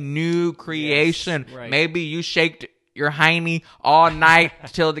a new creation. Maybe you shaked your hiney all night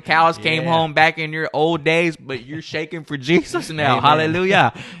till the cows came home back in your old days, but you're shaking for Jesus now. Amen.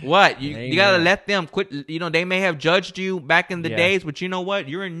 Hallelujah. What? You got to let them quit. They may have judged you back in the days, but you know what?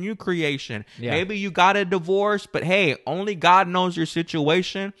 You're a new creation. Maybe you got a divorce, but hey, only God knows your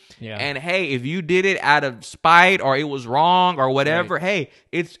situation. And hey, if you did it out of spite or it was wrong or whatever, hey,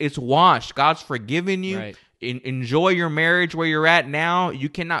 it's washed. God's forgiven you. Enjoy your marriage where you're at now. You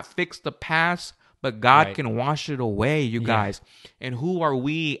cannot fix the past, but God Right. can wash it away, you Yeah. guys. And who are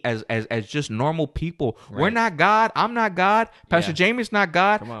we as just normal people? We're Right. not God. I'm not God. Pastor Yeah. Jamey's not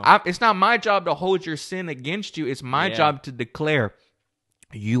God. Come on. It's not my job to hold your sin against you. It's my Yeah. job to declare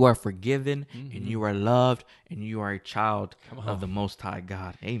you are forgiven Mm-hmm. and you are loved and you are a child Come on. of the Most High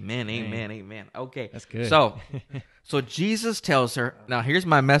God. Amen, Dang. amen, amen. Okay. That's good. So Jesus tells her, now here's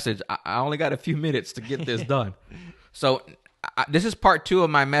my message. I only got a few minutes to get this done. So this is part 2 of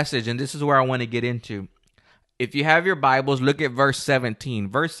my message, and this is where I want to get into. If you have your Bibles, look at verse 17.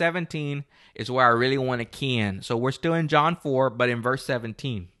 Verse 17 is where I really want to key in. So we're still in John 4, but in verse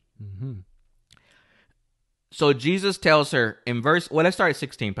 17. Mm-hmm. So Jesus tells her in let's start at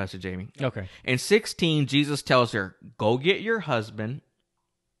 16, Pastor Jamey. Okay. In 16, Jesus tells her, go get your husband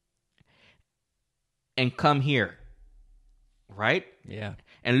and come here. Right? Yeah.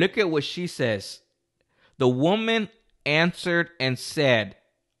 And look at what she says. The woman answered and said,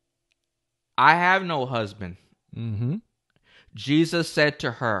 I have no husband. Mm-hmm. Jesus said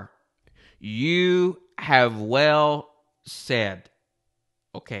to her, you have well said.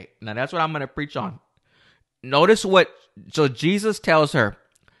 Okay, now that's what I'm going to preach on. Notice so Jesus tells her,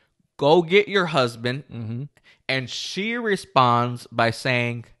 go get your husband. Mm-hmm. And she responds by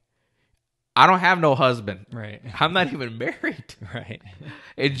saying, I don't have no husband. Right. I'm not even married. Right.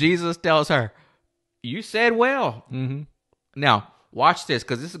 And Jesus tells her, you said well. Mm-hmm. Now, watch this,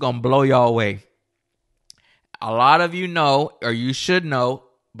 because this is going to blow y'all away. A lot of you know, or you should know,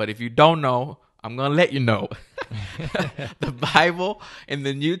 but if you don't know, I'm going to let you know. The Bible in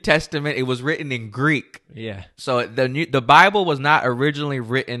the New Testament, it was written in Greek. Yeah. So the Bible was not originally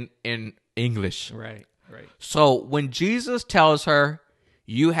written in English. Right. Right. So when Jesus tells her,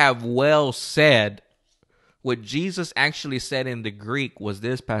 you have well said, what Jesus actually said in the Greek was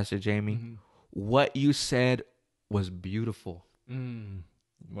this, Pastor Jamey. Mm-hmm. What you said was beautiful.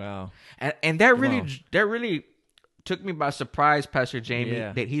 Wow. And that really took me by surprise, Pastor Jamey,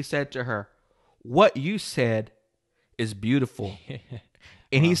 Yeah. that he said to her, what you said is beautiful.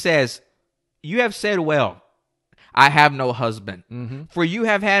 And he says, you have said well, I have no husband. Mm-hmm. For you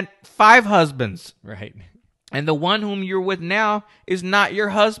have had 5 husbands. Right. And the one whom you're with now is not your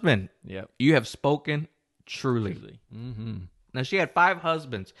husband. Yep. You have spoken truly. Mm-hmm. Now, she had 5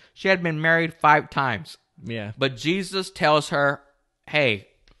 husbands. She had been married 5 times. Yeah. But Jesus tells her, hey,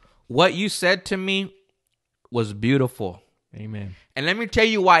 what you said to me was beautiful. Amen. And let me tell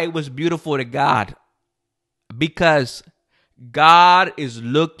you why it was beautiful to God. Because God is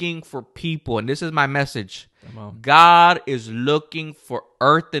looking for people, and this is my message. Come on. God is looking for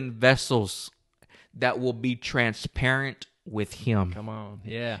earthen vessels that will be transparent with Him. Come on.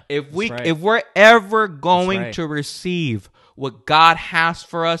 Yeah. If right. we're ever going right. to receive what God has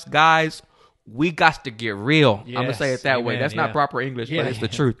for us, guys, we got to get real. Yes. I'm gonna say it that way. Amen. That's not proper English, Yeah. but it's the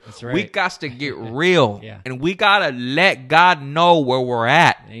truth. That's right. We got to get real. Yeah. And we gotta let God know where we're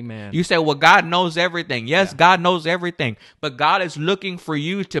at. Amen. You say, well, God knows everything. Yes, God knows everything. But God is looking for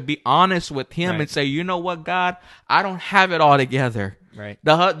you to be honest with Him Right. and say, you know what, God, I don't have it all together. Right.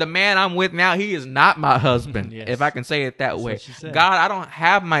 The man I'm with now, he is not my husband, Yes. if I can say it that way. what she said. God, I don't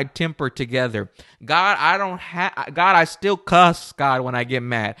have my temper together. God, I still cuss, God, when I get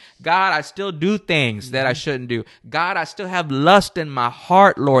mad. God, I still do things that I shouldn't do. God, I still have lust in my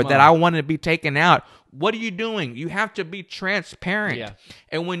heart, Lord, that I want to be taken out. What are you doing? You have to be transparent. Yeah.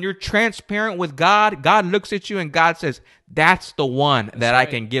 And when you're transparent with God, God looks at you and God says, that's the one that I right.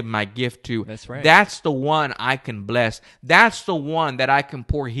 can give my gift to. That's right. That's the one I can bless. That's the one that I can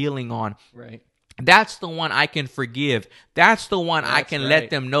pour healing on. Right. That's the one I can forgive. That's the one I can let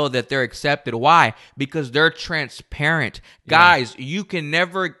them know that they're accepted. Why? Because they're transparent. Yeah. Guys, you can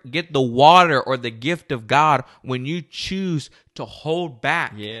never get the water or the gift of God when you choose to hold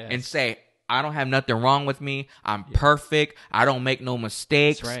back Yes. and say, I don't have nothing wrong with me. I'm perfect. I don't make no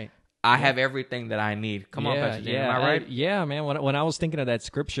mistakes. That's right. I have everything that I need. Come on, Pastor Jamey. Am I right? Yeah, man. When I was thinking of that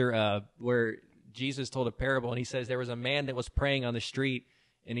scripture where Jesus told a parable and he says there was a man that was praying on the street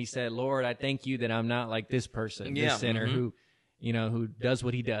and he said, Lord, I thank you that I'm not like this person, Yeah, this sinner who does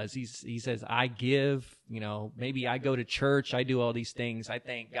what he does. He says, I give, maybe I go to church, I do all these things. I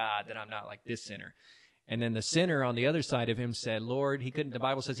thank God that I'm not like this sinner. And then the sinner on the other side of him said, Lord, the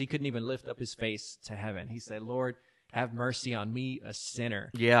Bible says he couldn't even lift up his face to heaven. He said, Lord, have mercy on me, a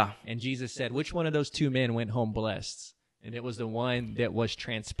sinner. Yeah. And Jesus said, which one of those 2 men went home blessed? And it was the one that was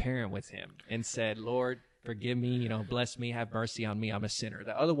transparent with him and said, Lord, forgive me, bless me, have mercy on me, I'm a sinner.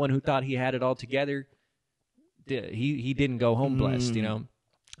 The other one who thought he had it all together, he didn't go home blessed,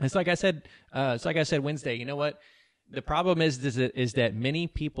 It's like I said Wednesday, you know what? The problem is that many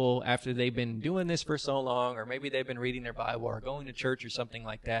people, after they've been doing this for so long, or maybe they've been reading their Bible or going to church or something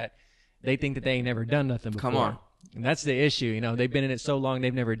like that, they think that they ain't never done nothing before. Come on. And that's the issue. You know, they've been in it so long,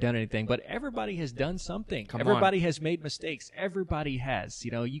 they've never done anything. But everybody has done something. Everybody has made mistakes. Everybody has.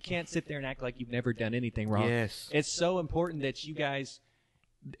 You know, you can't sit there and act like you've never done anything wrong. Yes. It's so important that you guys,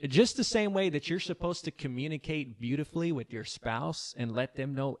 just the same way that you're supposed to communicate beautifully with your spouse and let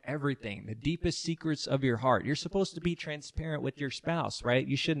them know everything, the deepest secrets of your heart. You're supposed to be transparent with your spouse, right?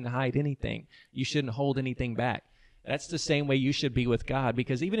 You shouldn't hide anything. You shouldn't hold anything back. That's the same way you should be with God,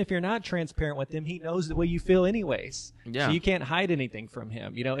 because even if you're not transparent with him, he knows the way you feel anyways. Yeah. So you can't hide anything from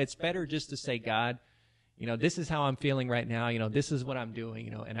him. You know, it's better just to say, God, you know, this is how I'm feeling right now. You know, this is what I'm doing,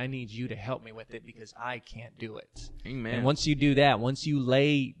 you know, and I need you to help me with it because I can't do it. Amen. And once you do that, once you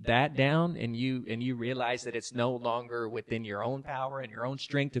lay that down and you realize that it's no longer within your own power and your own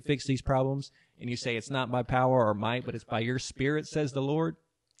strength to fix these problems, and you say it's not by power or might, but it's by your spirit, says the Lord,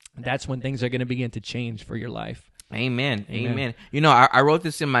 that's when things are going to begin to change for your life. Amen. Amen. You know, I wrote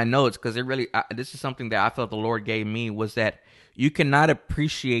this in my notes because this is something that I felt the Lord gave me, was that you cannot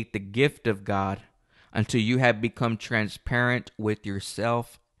appreciate the gift of God until you have become transparent with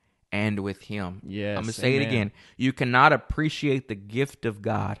yourself and with him. Yes. I'm going to say it again. You cannot appreciate the gift of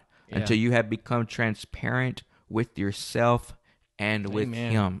God until you have become transparent with yourself and with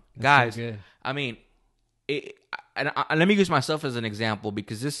him. That's Guys, so good. I mean, let me use myself as an example,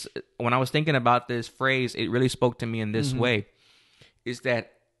 because when I was thinking about this phrase, it really spoke to me in this way, is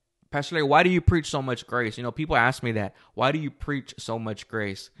that, Pastor Larry, why do you preach so much grace? You know, people ask me that. Why do you preach so much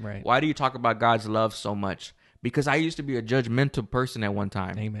grace? Right. Why do you talk about God's love so much? Because I used to be a judgmental person at one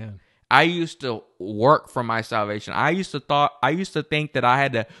time. Amen. I used to work for my salvation. I used to think that I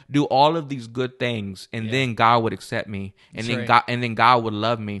had to do all of these good things, and then God would accept me, and then God would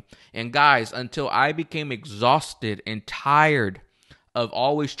love me. And guys, until I became exhausted and tired of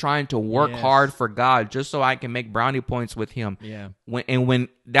always trying to work hard for God just so I can make brownie points with him. Yeah. When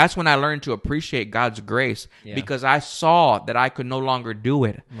that's when I learned to appreciate God's grace, because I saw that I could no longer do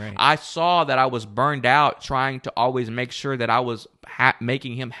it. Right. I saw that I was burned out trying to always make sure that I was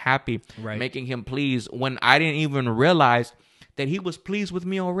making him happy, making him pleased, when I didn't even realize that he was pleased with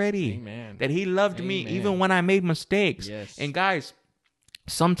me already. Amen. That he loved me even when I made mistakes. Yes. And guys,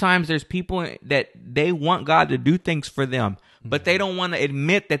 sometimes there's people that they want God to do things for them, but they don't want to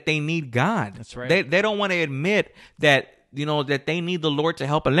admit that they need God. That's right. They don't want to admit that, you know, that they need the Lord to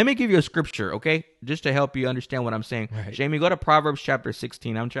help. And let me give you a scripture, okay? Just to help you understand what I'm saying. Right. Jamey, go to Proverbs chapter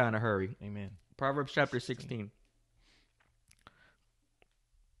 16. I'm trying to hurry. Amen. Proverbs chapter 16.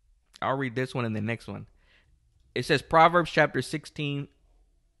 I'll read this one and the next one. It says Proverbs chapter 16,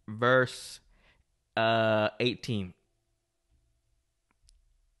 verse 18.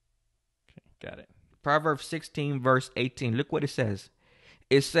 Got it. Proverbs 16, verse 18. Look what it says.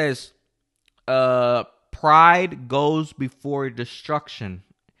 It says, pride goes before destruction,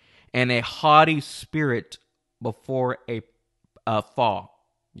 and a haughty spirit before a fall.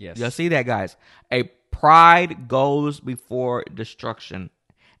 Yes. You'll see that, guys. A pride goes before destruction,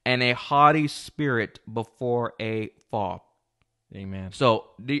 and a haughty spirit before a fall. Amen.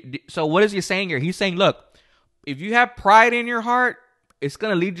 So what is he saying here? He's saying, look, if you have pride in your heart, it's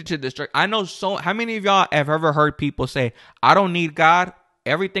going to lead you to destruction. I know how many of y'all have ever heard people say, I don't need God.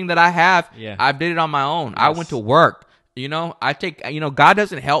 Everything that I have, I did it on my own. Yes. I went to work. You know, God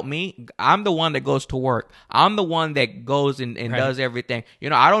doesn't help me. I'm the one that goes to work. I'm the one that goes and does everything. You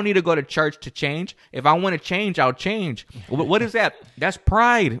know, I don't need to go to church to change. If I want to change, I'll change. What is that? That's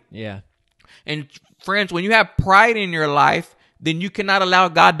pride. Yeah. And friends, when you have pride in your life, then you cannot allow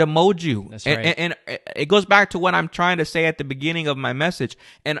God to mold you. That's right. And it goes back to what I'm trying to say at the beginning of my message.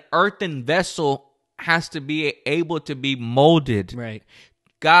 An earthen vessel has to be able to be molded. Right.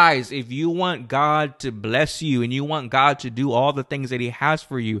 Guys, if you want God to bless you and you want God to do all the things that he has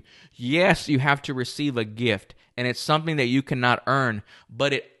for you, yes, you have to receive a gift. And it's something that you cannot earn.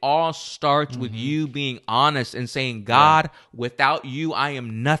 But it all starts with you being honest and saying, God, without you, I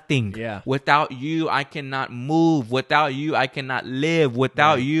am nothing. Yeah. Without you, I cannot move. Without you, I cannot live.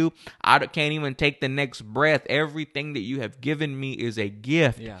 Without you, I can't even take the next breath. Everything that you have given me is a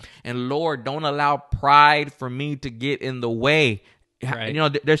gift. Yeah. And Lord, don't allow pride for me to get in the way. Right. You know,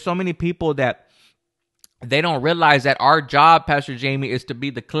 there's so many people that they don't realize that our job, Pastor Jamey, is to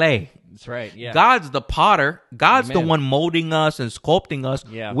be the clay. That's right. Yeah. God's the potter. God's Amen. the one molding us and sculpting us.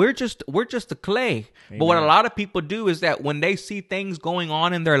 Yeah. We're just the clay. Amen. But what a lot of people do is that when they see things going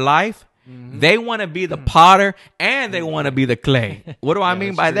on in their life, they want to be the potter and they want to be the clay. What do I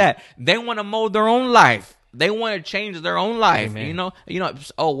mean by that? They want to mold their own life. They want to change their own life. Amen.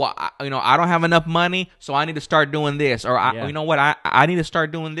 Oh, well, I don't have enough money, so I need to start doing this, or Yeah. you know what, I need to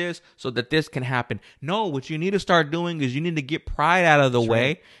start doing this so that this can happen. No, what you need to start doing is you need to get pride out of the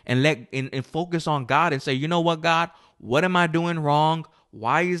way and and focus on God and say, you know what, God, what am I doing wrong?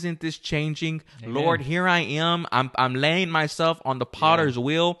 Why isn't this changing? Amen. Lord, here I am. I'm laying myself on the potter's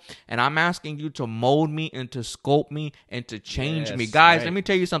wheel, and I'm asking you to mold me and to sculpt me and to change me. Guys, let me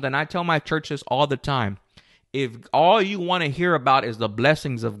tell you something. I tell my churches all the time. If all you want to hear about is the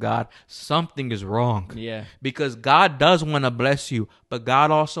blessings of God, something is wrong. Yeah. Because God does want to bless you, but God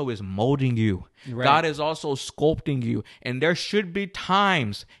also is molding you. Right. God is also sculpting you. And there should be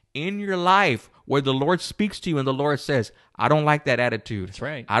times in your life where the Lord speaks to you and the Lord says, I don't like that attitude. That's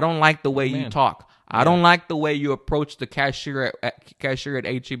right. I don't like the way you talk. I don't like the way you approach the cashier at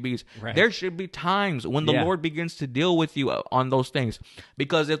HEB's. Right. There should be times when the Lord begins to deal with you on those things.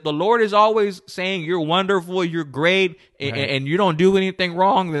 Because if the Lord is always saying you're wonderful, you're great, and you don't do anything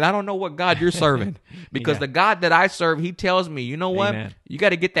wrong, then I don't know what God you're serving. Because the God that I serve, he tells me, you know what? Amen. You got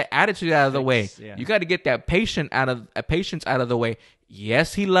to get that attitude out of the way. Yeah. You got to get that patience out of the way.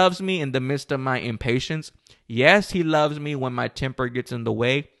 Yes, he loves me in the midst of my impatience. Yes, he loves me when my temper gets in the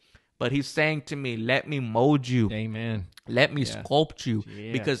way. But he's saying to me, let me mold you. Amen. Let me sculpt you.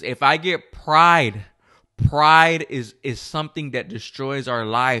 Yeah. Because if I get pride is something that destroys our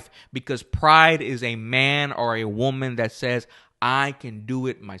life. Because pride is a man or a woman that says, I can do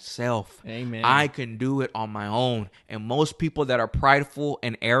it myself. Amen. I can do it on my own. And most people that are prideful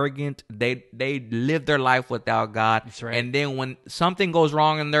and arrogant, they live their life without God. That's right. And then when something goes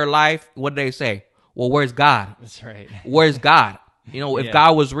wrong in their life, what do they say? Well, where's God? That's right. Where's God? If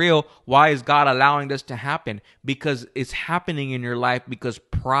God was real, why is God allowing this to happen? Because it's happening in your life because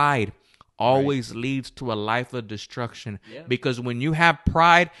pride always leads to a life of destruction. Yeah. Because when you have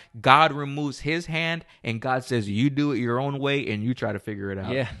pride, God removes his hand and God says, you do it your own way and you try to figure it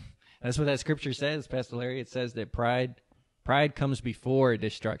out. Yeah. That's what that scripture says, Pastor Larry. It says that pride comes before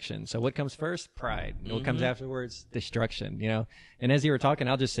destruction. So what comes first? Pride. What comes afterwards? Destruction, And as you were talking,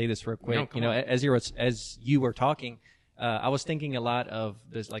 I'll just say this real quick. As you were talking, I was thinking a lot of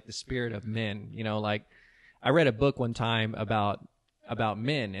this, like the spirit of men. Like I read a book one time about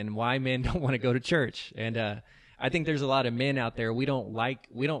men and why men don't want to go to church. And I think there's a lot of men out there. We don't like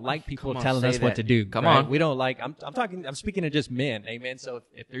people telling us what to do. Come on. We don't like. I'm speaking to just men. Amen. So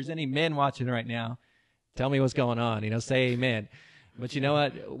if there's any men watching right now, tell me what's going on. Say amen. But you know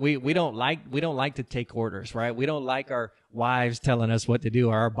what? We don't like to take orders, right? We don't like our wives telling us what to do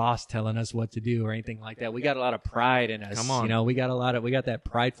or our boss telling us what to do or anything like that. We got a lot of pride in us. Come on. We got that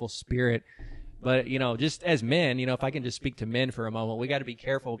prideful spirit. But, just as men, if I can just speak to men for a moment, we got to be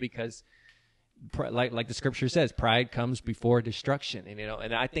careful because like the scripture says, pride comes before destruction.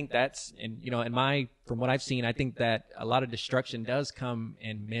 And I think that's, from what I've seen, I think that a lot of destruction does come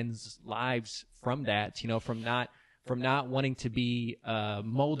in men's lives from that, from not wanting to be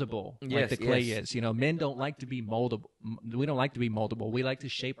moldable like the clay is. Men don't like to be moldable. We don't like to be moldable. We like to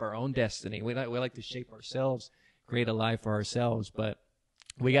shape our own destiny. We like to shape ourselves, create a life for ourselves. But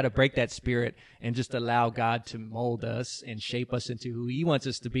we got to break that spirit and just allow God to mold us and shape us into who he wants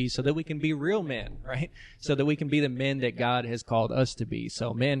us to be so that we can be real men, right? So that we can be the men that God has called us to be.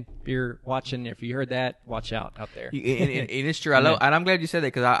 So men, if you're watching, if you heard that, watch out there. And it's true. And I'm glad you said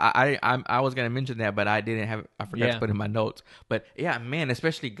that because I was going to mention that, but I forgot to put it in my notes. But yeah, man,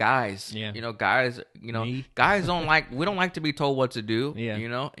 especially guys, guys don't we don't like to be told what to do, and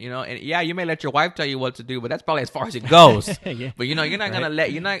you may let your wife tell you what to do, but that's probably as far as it goes. But you're not going to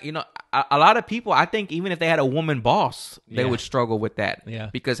let a lot of people, I think even if they had a woman boss, they would struggle with that. Yeah.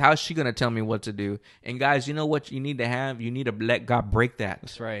 Because how's she going to tell me what to do? And guys, you know what you need to have? You need to let God break that.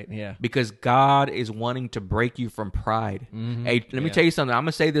 That's right. Yeah. Because God is wanting to break you from pride. Mm-hmm. Hey, let me tell you something. I'm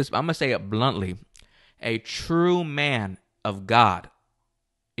going to say it bluntly. A true man of God,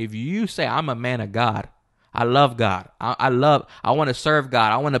 if you say I'm a man of God, I love God. I want to serve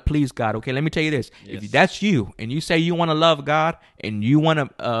God. I want to please God. Okay, let me tell you this. Yes. If that's you and you say you want to love God and you want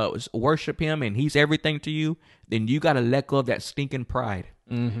to worship him and he's everything to you, then you got to let go of that stinking pride.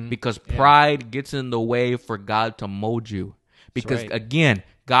 Mm-hmm. Because pride gets in the way for God to mold you. Because again,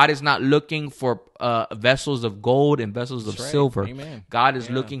 God is not looking for vessels of gold and vessels of silver. Amen. God is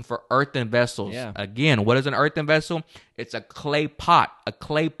looking for earthen vessels. Yeah. Again, what is an earthen vessel? It's a clay pot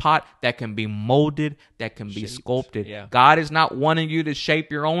that can be molded, that can be sculpted. Yeah. God is not wanting you to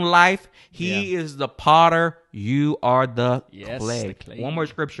shape your own life. He is the potter. You are the clay. The clay. One more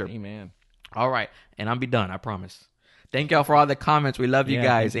scripture. Amen. All right, and I'll be done, I promise. Thank y'all for all the comments. We love you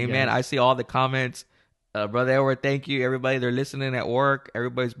guys. Amen. Guys. I see all the comments. Brother Edward, thank you. Everybody, they're listening at work.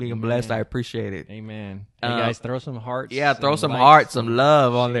 Everybody's being blessed. I appreciate it. Amen. Hey guys, throw some hearts. Yeah, throw some likes, hearts, some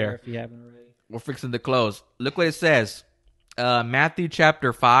love on share there. if you haven't already. We're fixing to close. Look what it says. Matthew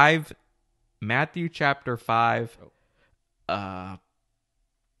chapter 5. Matthew chapter 5. I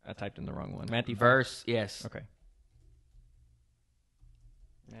typed in the wrong one. Matthew 5. Verse, yes. Okay.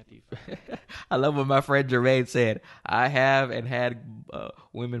 Matthew 5. I love what my friend Jermaine said. I have and had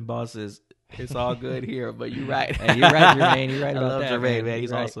women bosses. It's all good here, but you're right. Hey, you're right, Jermaine. You're right I about love that, Jermaine, man.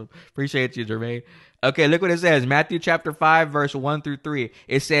 He's You're right. awesome. Appreciate you, Jermaine. Okay, look what it says. Matthew chapter 5, verse 1 through 3.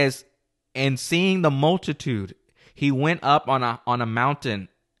 It says, and seeing the multitude, he went up on a mountain,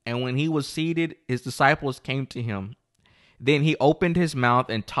 and when he was seated, his disciples came to him. Then he opened his mouth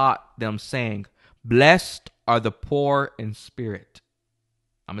and taught them, saying, blessed are the poor in spirit.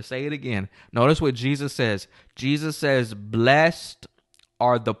 I'm going to say it again. Notice what Jesus says. Jesus says, blessed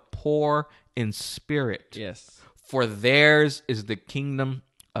are the poor in spirit. Yes. For theirs is the kingdom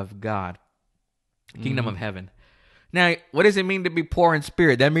of God, kingdom of heaven. Now, what does it mean to be poor in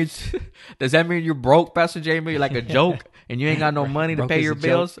spirit? That means, does that mean you're broke, Pastor Jamey, like a joke, and you ain't got no money to Broke pay as your a joke.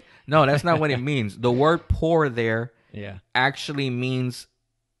 bills? No, that's not what it means. The word poor there Yeah. actually means,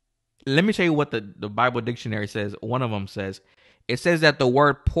 let me tell you what the Bible dictionary says. One of them says, it says that the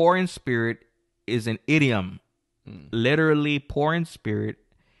word poor in spirit is an idiom. Literally, poor in spirit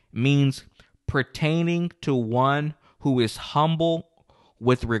means pertaining to one who is humble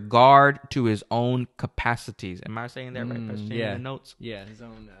with regard to his own capacities. Am I saying that right, Pastor Jamey, yeah. in the notes? Yeah, his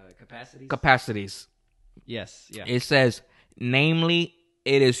own capacities. Capacities. Yes. Yeah. It says, namely,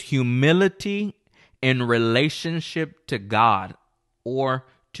 it is humility in relationship to God, or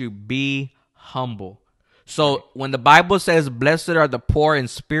to be humble. So when the Bible says, blessed are the poor in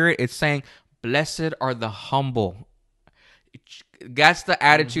spirit, it's saying, blessed are the humble. That's the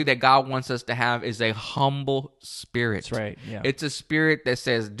attitude that God wants us to have, is a humble spirit. That's right. Yeah. It's a spirit that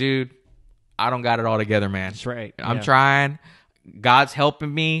says, dude, I don't got it all together, man. That's right. I'm Yeah. trying. God's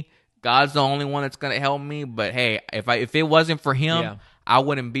helping me. God's the only one that's going to help me. But hey, if it wasn't for him, Yeah. I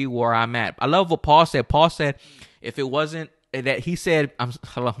wouldn't be where I'm at. I love what Paul said. Paul said, if it wasn't that, he said, I'm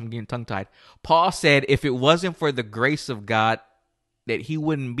getting tongue tied. Paul said, if it wasn't for the grace of God, that he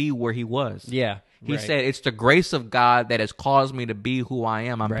wouldn't be where he was. Yeah. He right. said, it's the grace of God that has caused me to be who I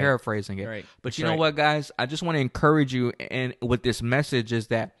am. I'm Right. paraphrasing it. Right. But That's you know right. what, guys? I just want to encourage you, and with this message, is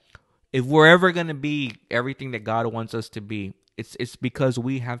that if we're ever going to be everything that God wants us to be, it's because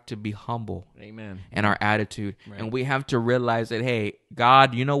we have to be humble Amen. in our attitude. Right. And we have to realize that, hey,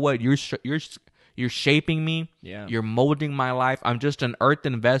 God, you know what? You're shaping me. Yeah. You're molding my life. I'm just an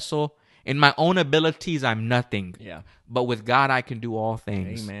earthen vessel. In my own abilities, I'm nothing. Yeah. But with God, I can do all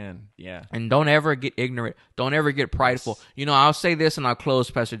things. Amen. Yeah. And don't ever get ignorant. Don't ever get prideful. Yes. You know, I'll say this and I'll close,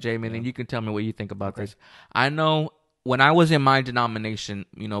 Pastor Jamey, and then you can tell me what you think about this. I know when I was in my denomination,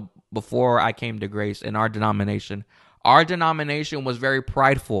 you know, before I came to grace, in our denomination was very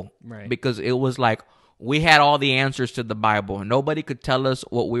prideful. Right. Because it was like, we had all the answers to the Bible. Nobody could tell us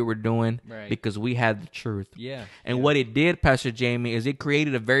what we were doing Right. because we had the truth. Yeah. And what it did, Pastor Jamey, is it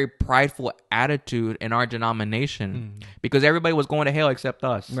created a very prideful attitude in our denomination because everybody was going to hell except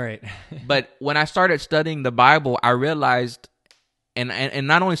us. Right. But when I started studying the Bible, I realized, and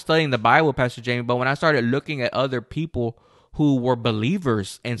not only studying the Bible, Pastor Jamey, but when I started looking at other people who were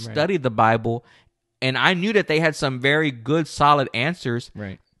believers and studied the Bible, and I knew that they had some very good, solid answers.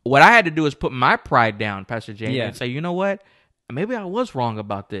 Right. What I had to do is put my pride down, Pastor Jamey, Yeah. and say, you know what? Maybe I was wrong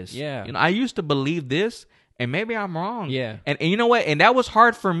about this. Yeah. You know, I used to believe this, and maybe I'm wrong. Yeah. And you know what? And that was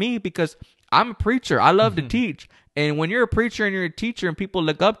hard for me because I'm a preacher. I love to teach. And when you're a preacher and you're a teacher and people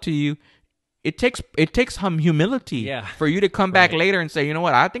look up to you, it takes some humility Yeah. for you to come back Right. later and say, you know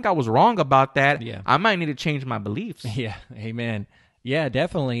what? I think I was wrong about that. Yeah. I might need to change my beliefs. Yeah. Amen. Yeah,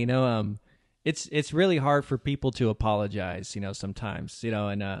 definitely. You know, it's really hard for people to apologize, you know, sometimes, you know,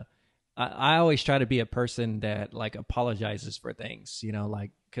 and I always try to be a person that like apologizes for things, you know,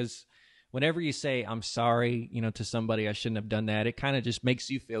 like, because whenever you say I'm sorry, you know, to somebody, I shouldn't have done that, it kind of just makes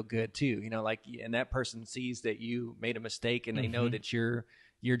you feel good too, you know, like, and that person sees that you made a mistake and they know that you're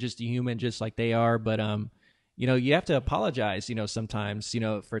just a human just like they are. But you know, you have to apologize, you know, sometimes, you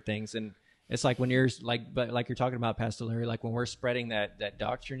know, for things. And it's like when you're like you're talking about, Pastor Larry, like when we're spreading that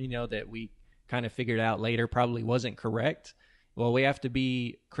doctrine, you know, that we kind of figured out later probably wasn't correct. Well, we have to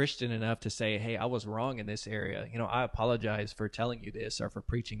be Christian enough to say, hey, I was wrong in this area. You know, I apologize for telling you this or for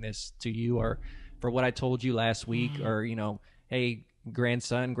preaching this to you or for what I told you last week. Or, you know, hey,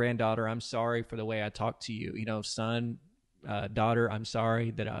 grandson, granddaughter, I'm sorry for the way I talked to you. You know, son, daughter, I'm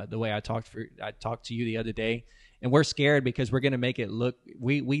sorry that the way I talked to you the other day. And we're scared because we're going to make it look,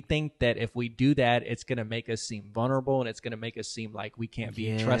 we think that if we do that, it's going to make us seem vulnerable, and it's going to make us seem like we can't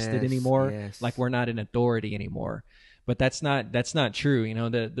be trusted anymore, like we're not in authority anymore. But that's not true. You know,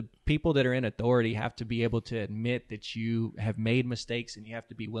 the people that are in authority have to be able to admit that you have made mistakes, and you have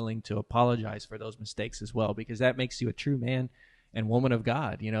to be willing to apologize for those mistakes as well, because that makes you a true man and woman of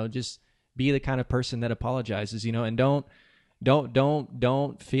God. You know, just be the kind of person that apologizes, you know, and don't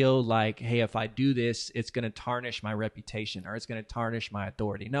feel like, hey, if I do this, it's going to tarnish my reputation, or it's going to tarnish my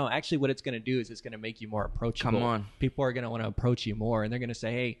authority. No, actually what it's going to do is it's going to make you more approachable. Come on. People are going to want to approach you more, and they're going to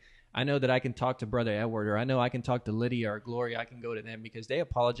say, hey, I know that I can talk to Brother Edward, or I know I can talk to Lydia or Gloria. I can go to them because they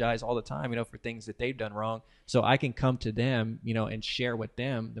apologize all the time, you know, for things that they've done wrong. So I can come to them, you know, and share with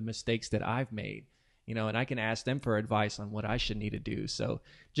them the mistakes that I've made. You know, and I can ask them for advice on what I should need to do. So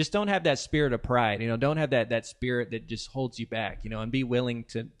just don't have that spirit of pride. You know, don't have that spirit that just holds you back, you know, and be willing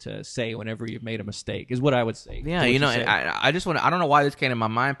to say whenever you've made a mistake is what I would say. Yeah, you know, and I just want to, I don't know why this came to my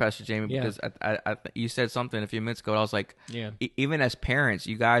mind, Pastor Jamey, because you said something a few minutes ago. I was like, even as parents,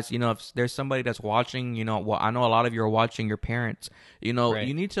 you guys, you know, if there's somebody that's watching, you know, well, I know a lot of you are watching your parents, you know,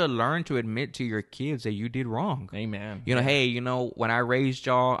 you need to learn to admit to your kids that you did wrong. Amen. You know, hey, you know, when I raised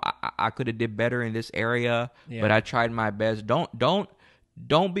y'all, I could have did better in this area, but I tried my best.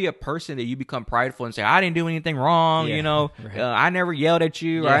 Don't be a person that you become prideful and say, I didn't do anything wrong. You know, I never yelled at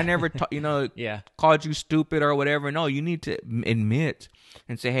you, or I never, called you stupid or whatever. No, you need to admit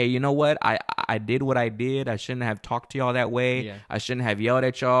and say, hey, you know what? I did what I did. I shouldn't have talked to y'all that way. I shouldn't have yelled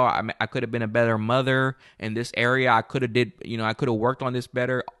at y'all. I could have been a better mother in this area. I could have worked on this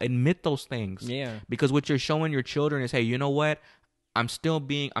better. Admit those things. Yeah. Because what you're showing your children is, hey, you know what? I'm still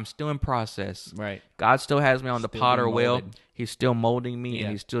in process. Right. God still has me on the potter wheel. He's still molding me,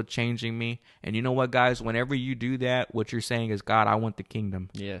 and he's still changing me. And you know what, guys? Whenever you do that, what you're saying is, God, I want the kingdom.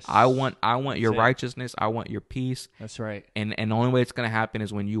 Yes. I want your righteousness. I want your peace. That's right. And the only way it's going to happen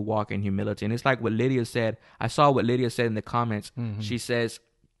is when you walk in humility. And it's like what Lydia said. I saw what Lydia said in the comments. Mm-hmm. She says,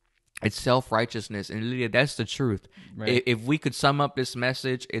 it's self-righteousness. And Lydia, that's the truth. Right. If we could sum up this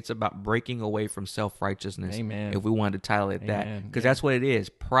message, it's about breaking away from self-righteousness. Amen. If we wanted to title it that. Because that's what it is.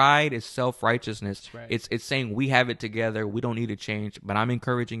 Pride is self-righteousness. Right. It's saying we have it together. We don't need to change. But I'm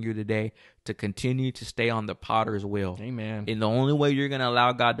encouraging you today to continue to stay on the potter's wheel. Amen. And the only way you're going to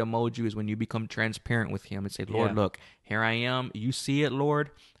allow God to mold you is when you become transparent with him and say, Lord, look, here I am. You see it, Lord.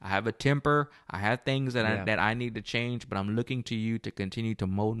 I have a temper. I have things that I need to change, but I'm looking to you to continue to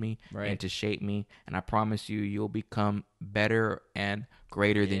mold me and to shape me. And I promise you, you'll become better and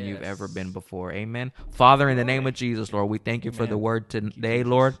greater than you've ever been before. Amen. Father, in the name of Jesus, Lord, we thank you for the word today,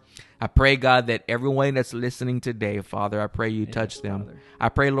 Lord. I pray, God, that everyone that's listening today, Father, I pray you touch them. Father. I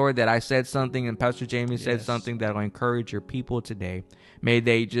pray, Lord, that I said something and Pastor Jamey said something that will encourage your people today. May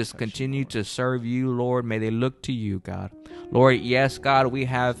they just continue to serve you, Lord. May they look to you, God. Lord, yes, God, we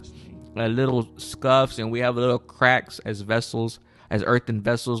have little scuffs and we have little cracks as vessels, as earthen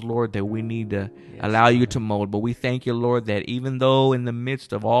vessels, Lord, that we need to allow you to mold. But we thank you, Lord, that even though in the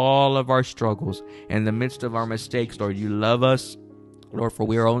midst of all of our struggles, in the midst of our mistakes, Lord, you love us, Lord, for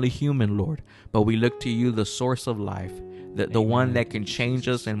we are only human, Lord. But we look to you, the source of life, the one that can change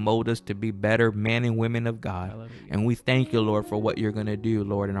us and mold us to be better men and women of God. And we thank you, Lord, for what you're going to do,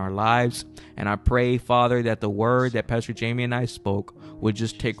 Lord, in our lives. And I pray, Father, that the word that Pastor Jamey and I spoke would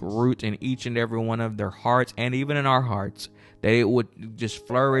just take root in each and every one of their hearts and even in our hearts, that it would just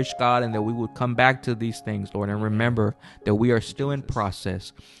flourish, God, and that we would come back to these things, Lord, and remember that we are still in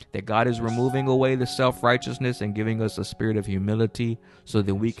process, that God is removing away the self-righteousness and giving us a spirit of humility so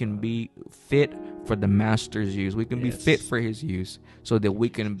that we can be fit for the Master's use. We can be fit for his use so that we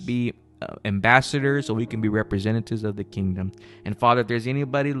can be ambassadors, so we can be representatives of the kingdom. And Father, if there's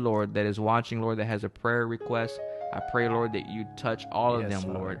anybody, Lord, that is watching, Lord, that has a prayer request, I pray, Lord, that you touch all of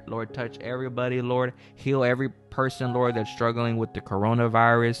them, Lord. Father. Lord, touch everybody, Lord. Heal every person, Lord, that's struggling with the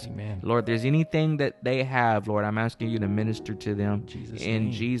coronavirus. Amen. Lord, there's anything that they have, Lord, I'm asking you to minister to them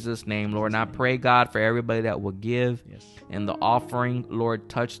in Jesus' name, Lord. And I pray, God, for everybody that will give in the offering, Lord,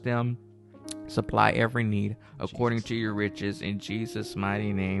 touch them. Supply every need according to your riches in Jesus'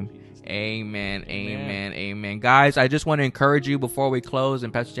 mighty name. Amen. Amen. Amen. Guys, I just want to encourage you before we close,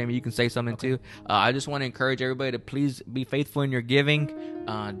 and Pastor Jamey, you can say something too. I just want to encourage everybody to please be faithful in your giving.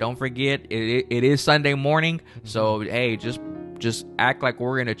 Don't forget, it is Sunday morning, so hey, just act like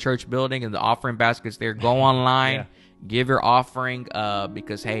we're in a church building and the offering basket's there. Go online, give your offering,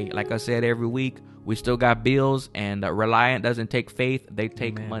 because hey, like I said every week, we still got bills, and Reliant doesn't take faith, they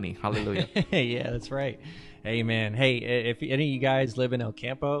take money. Hallelujah. Yeah, that's right. Amen. Hey, if any of you guys live in El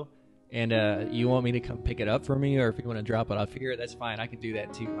Campo and you want me to come pick it up for me, or if you want to drop it off here, that's fine. I can do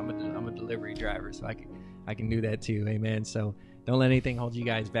that too. I'm a delivery driver, so I can do that too. Amen. So don't let anything hold you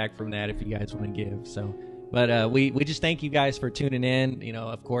guys back from that if you guys want to give. So, but we just thank you guys for tuning in. You know,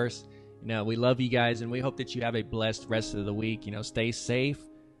 of course, you know, we love you guys, and we hope that you have a blessed rest of the week. You know, stay safe,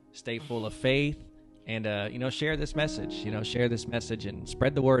 stay full of faith, and you know, share this message. You know, share this message and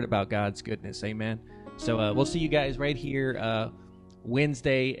spread the word about God's goodness. Amen. So we'll see you guys right here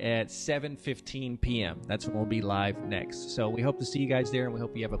Wednesday at 7:15 p.m. That's when we'll be live next. So we hope to see you guys there, and we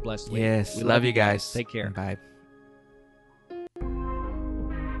hope you have a blessed week. Yes, We love you guys. Take care. Bye.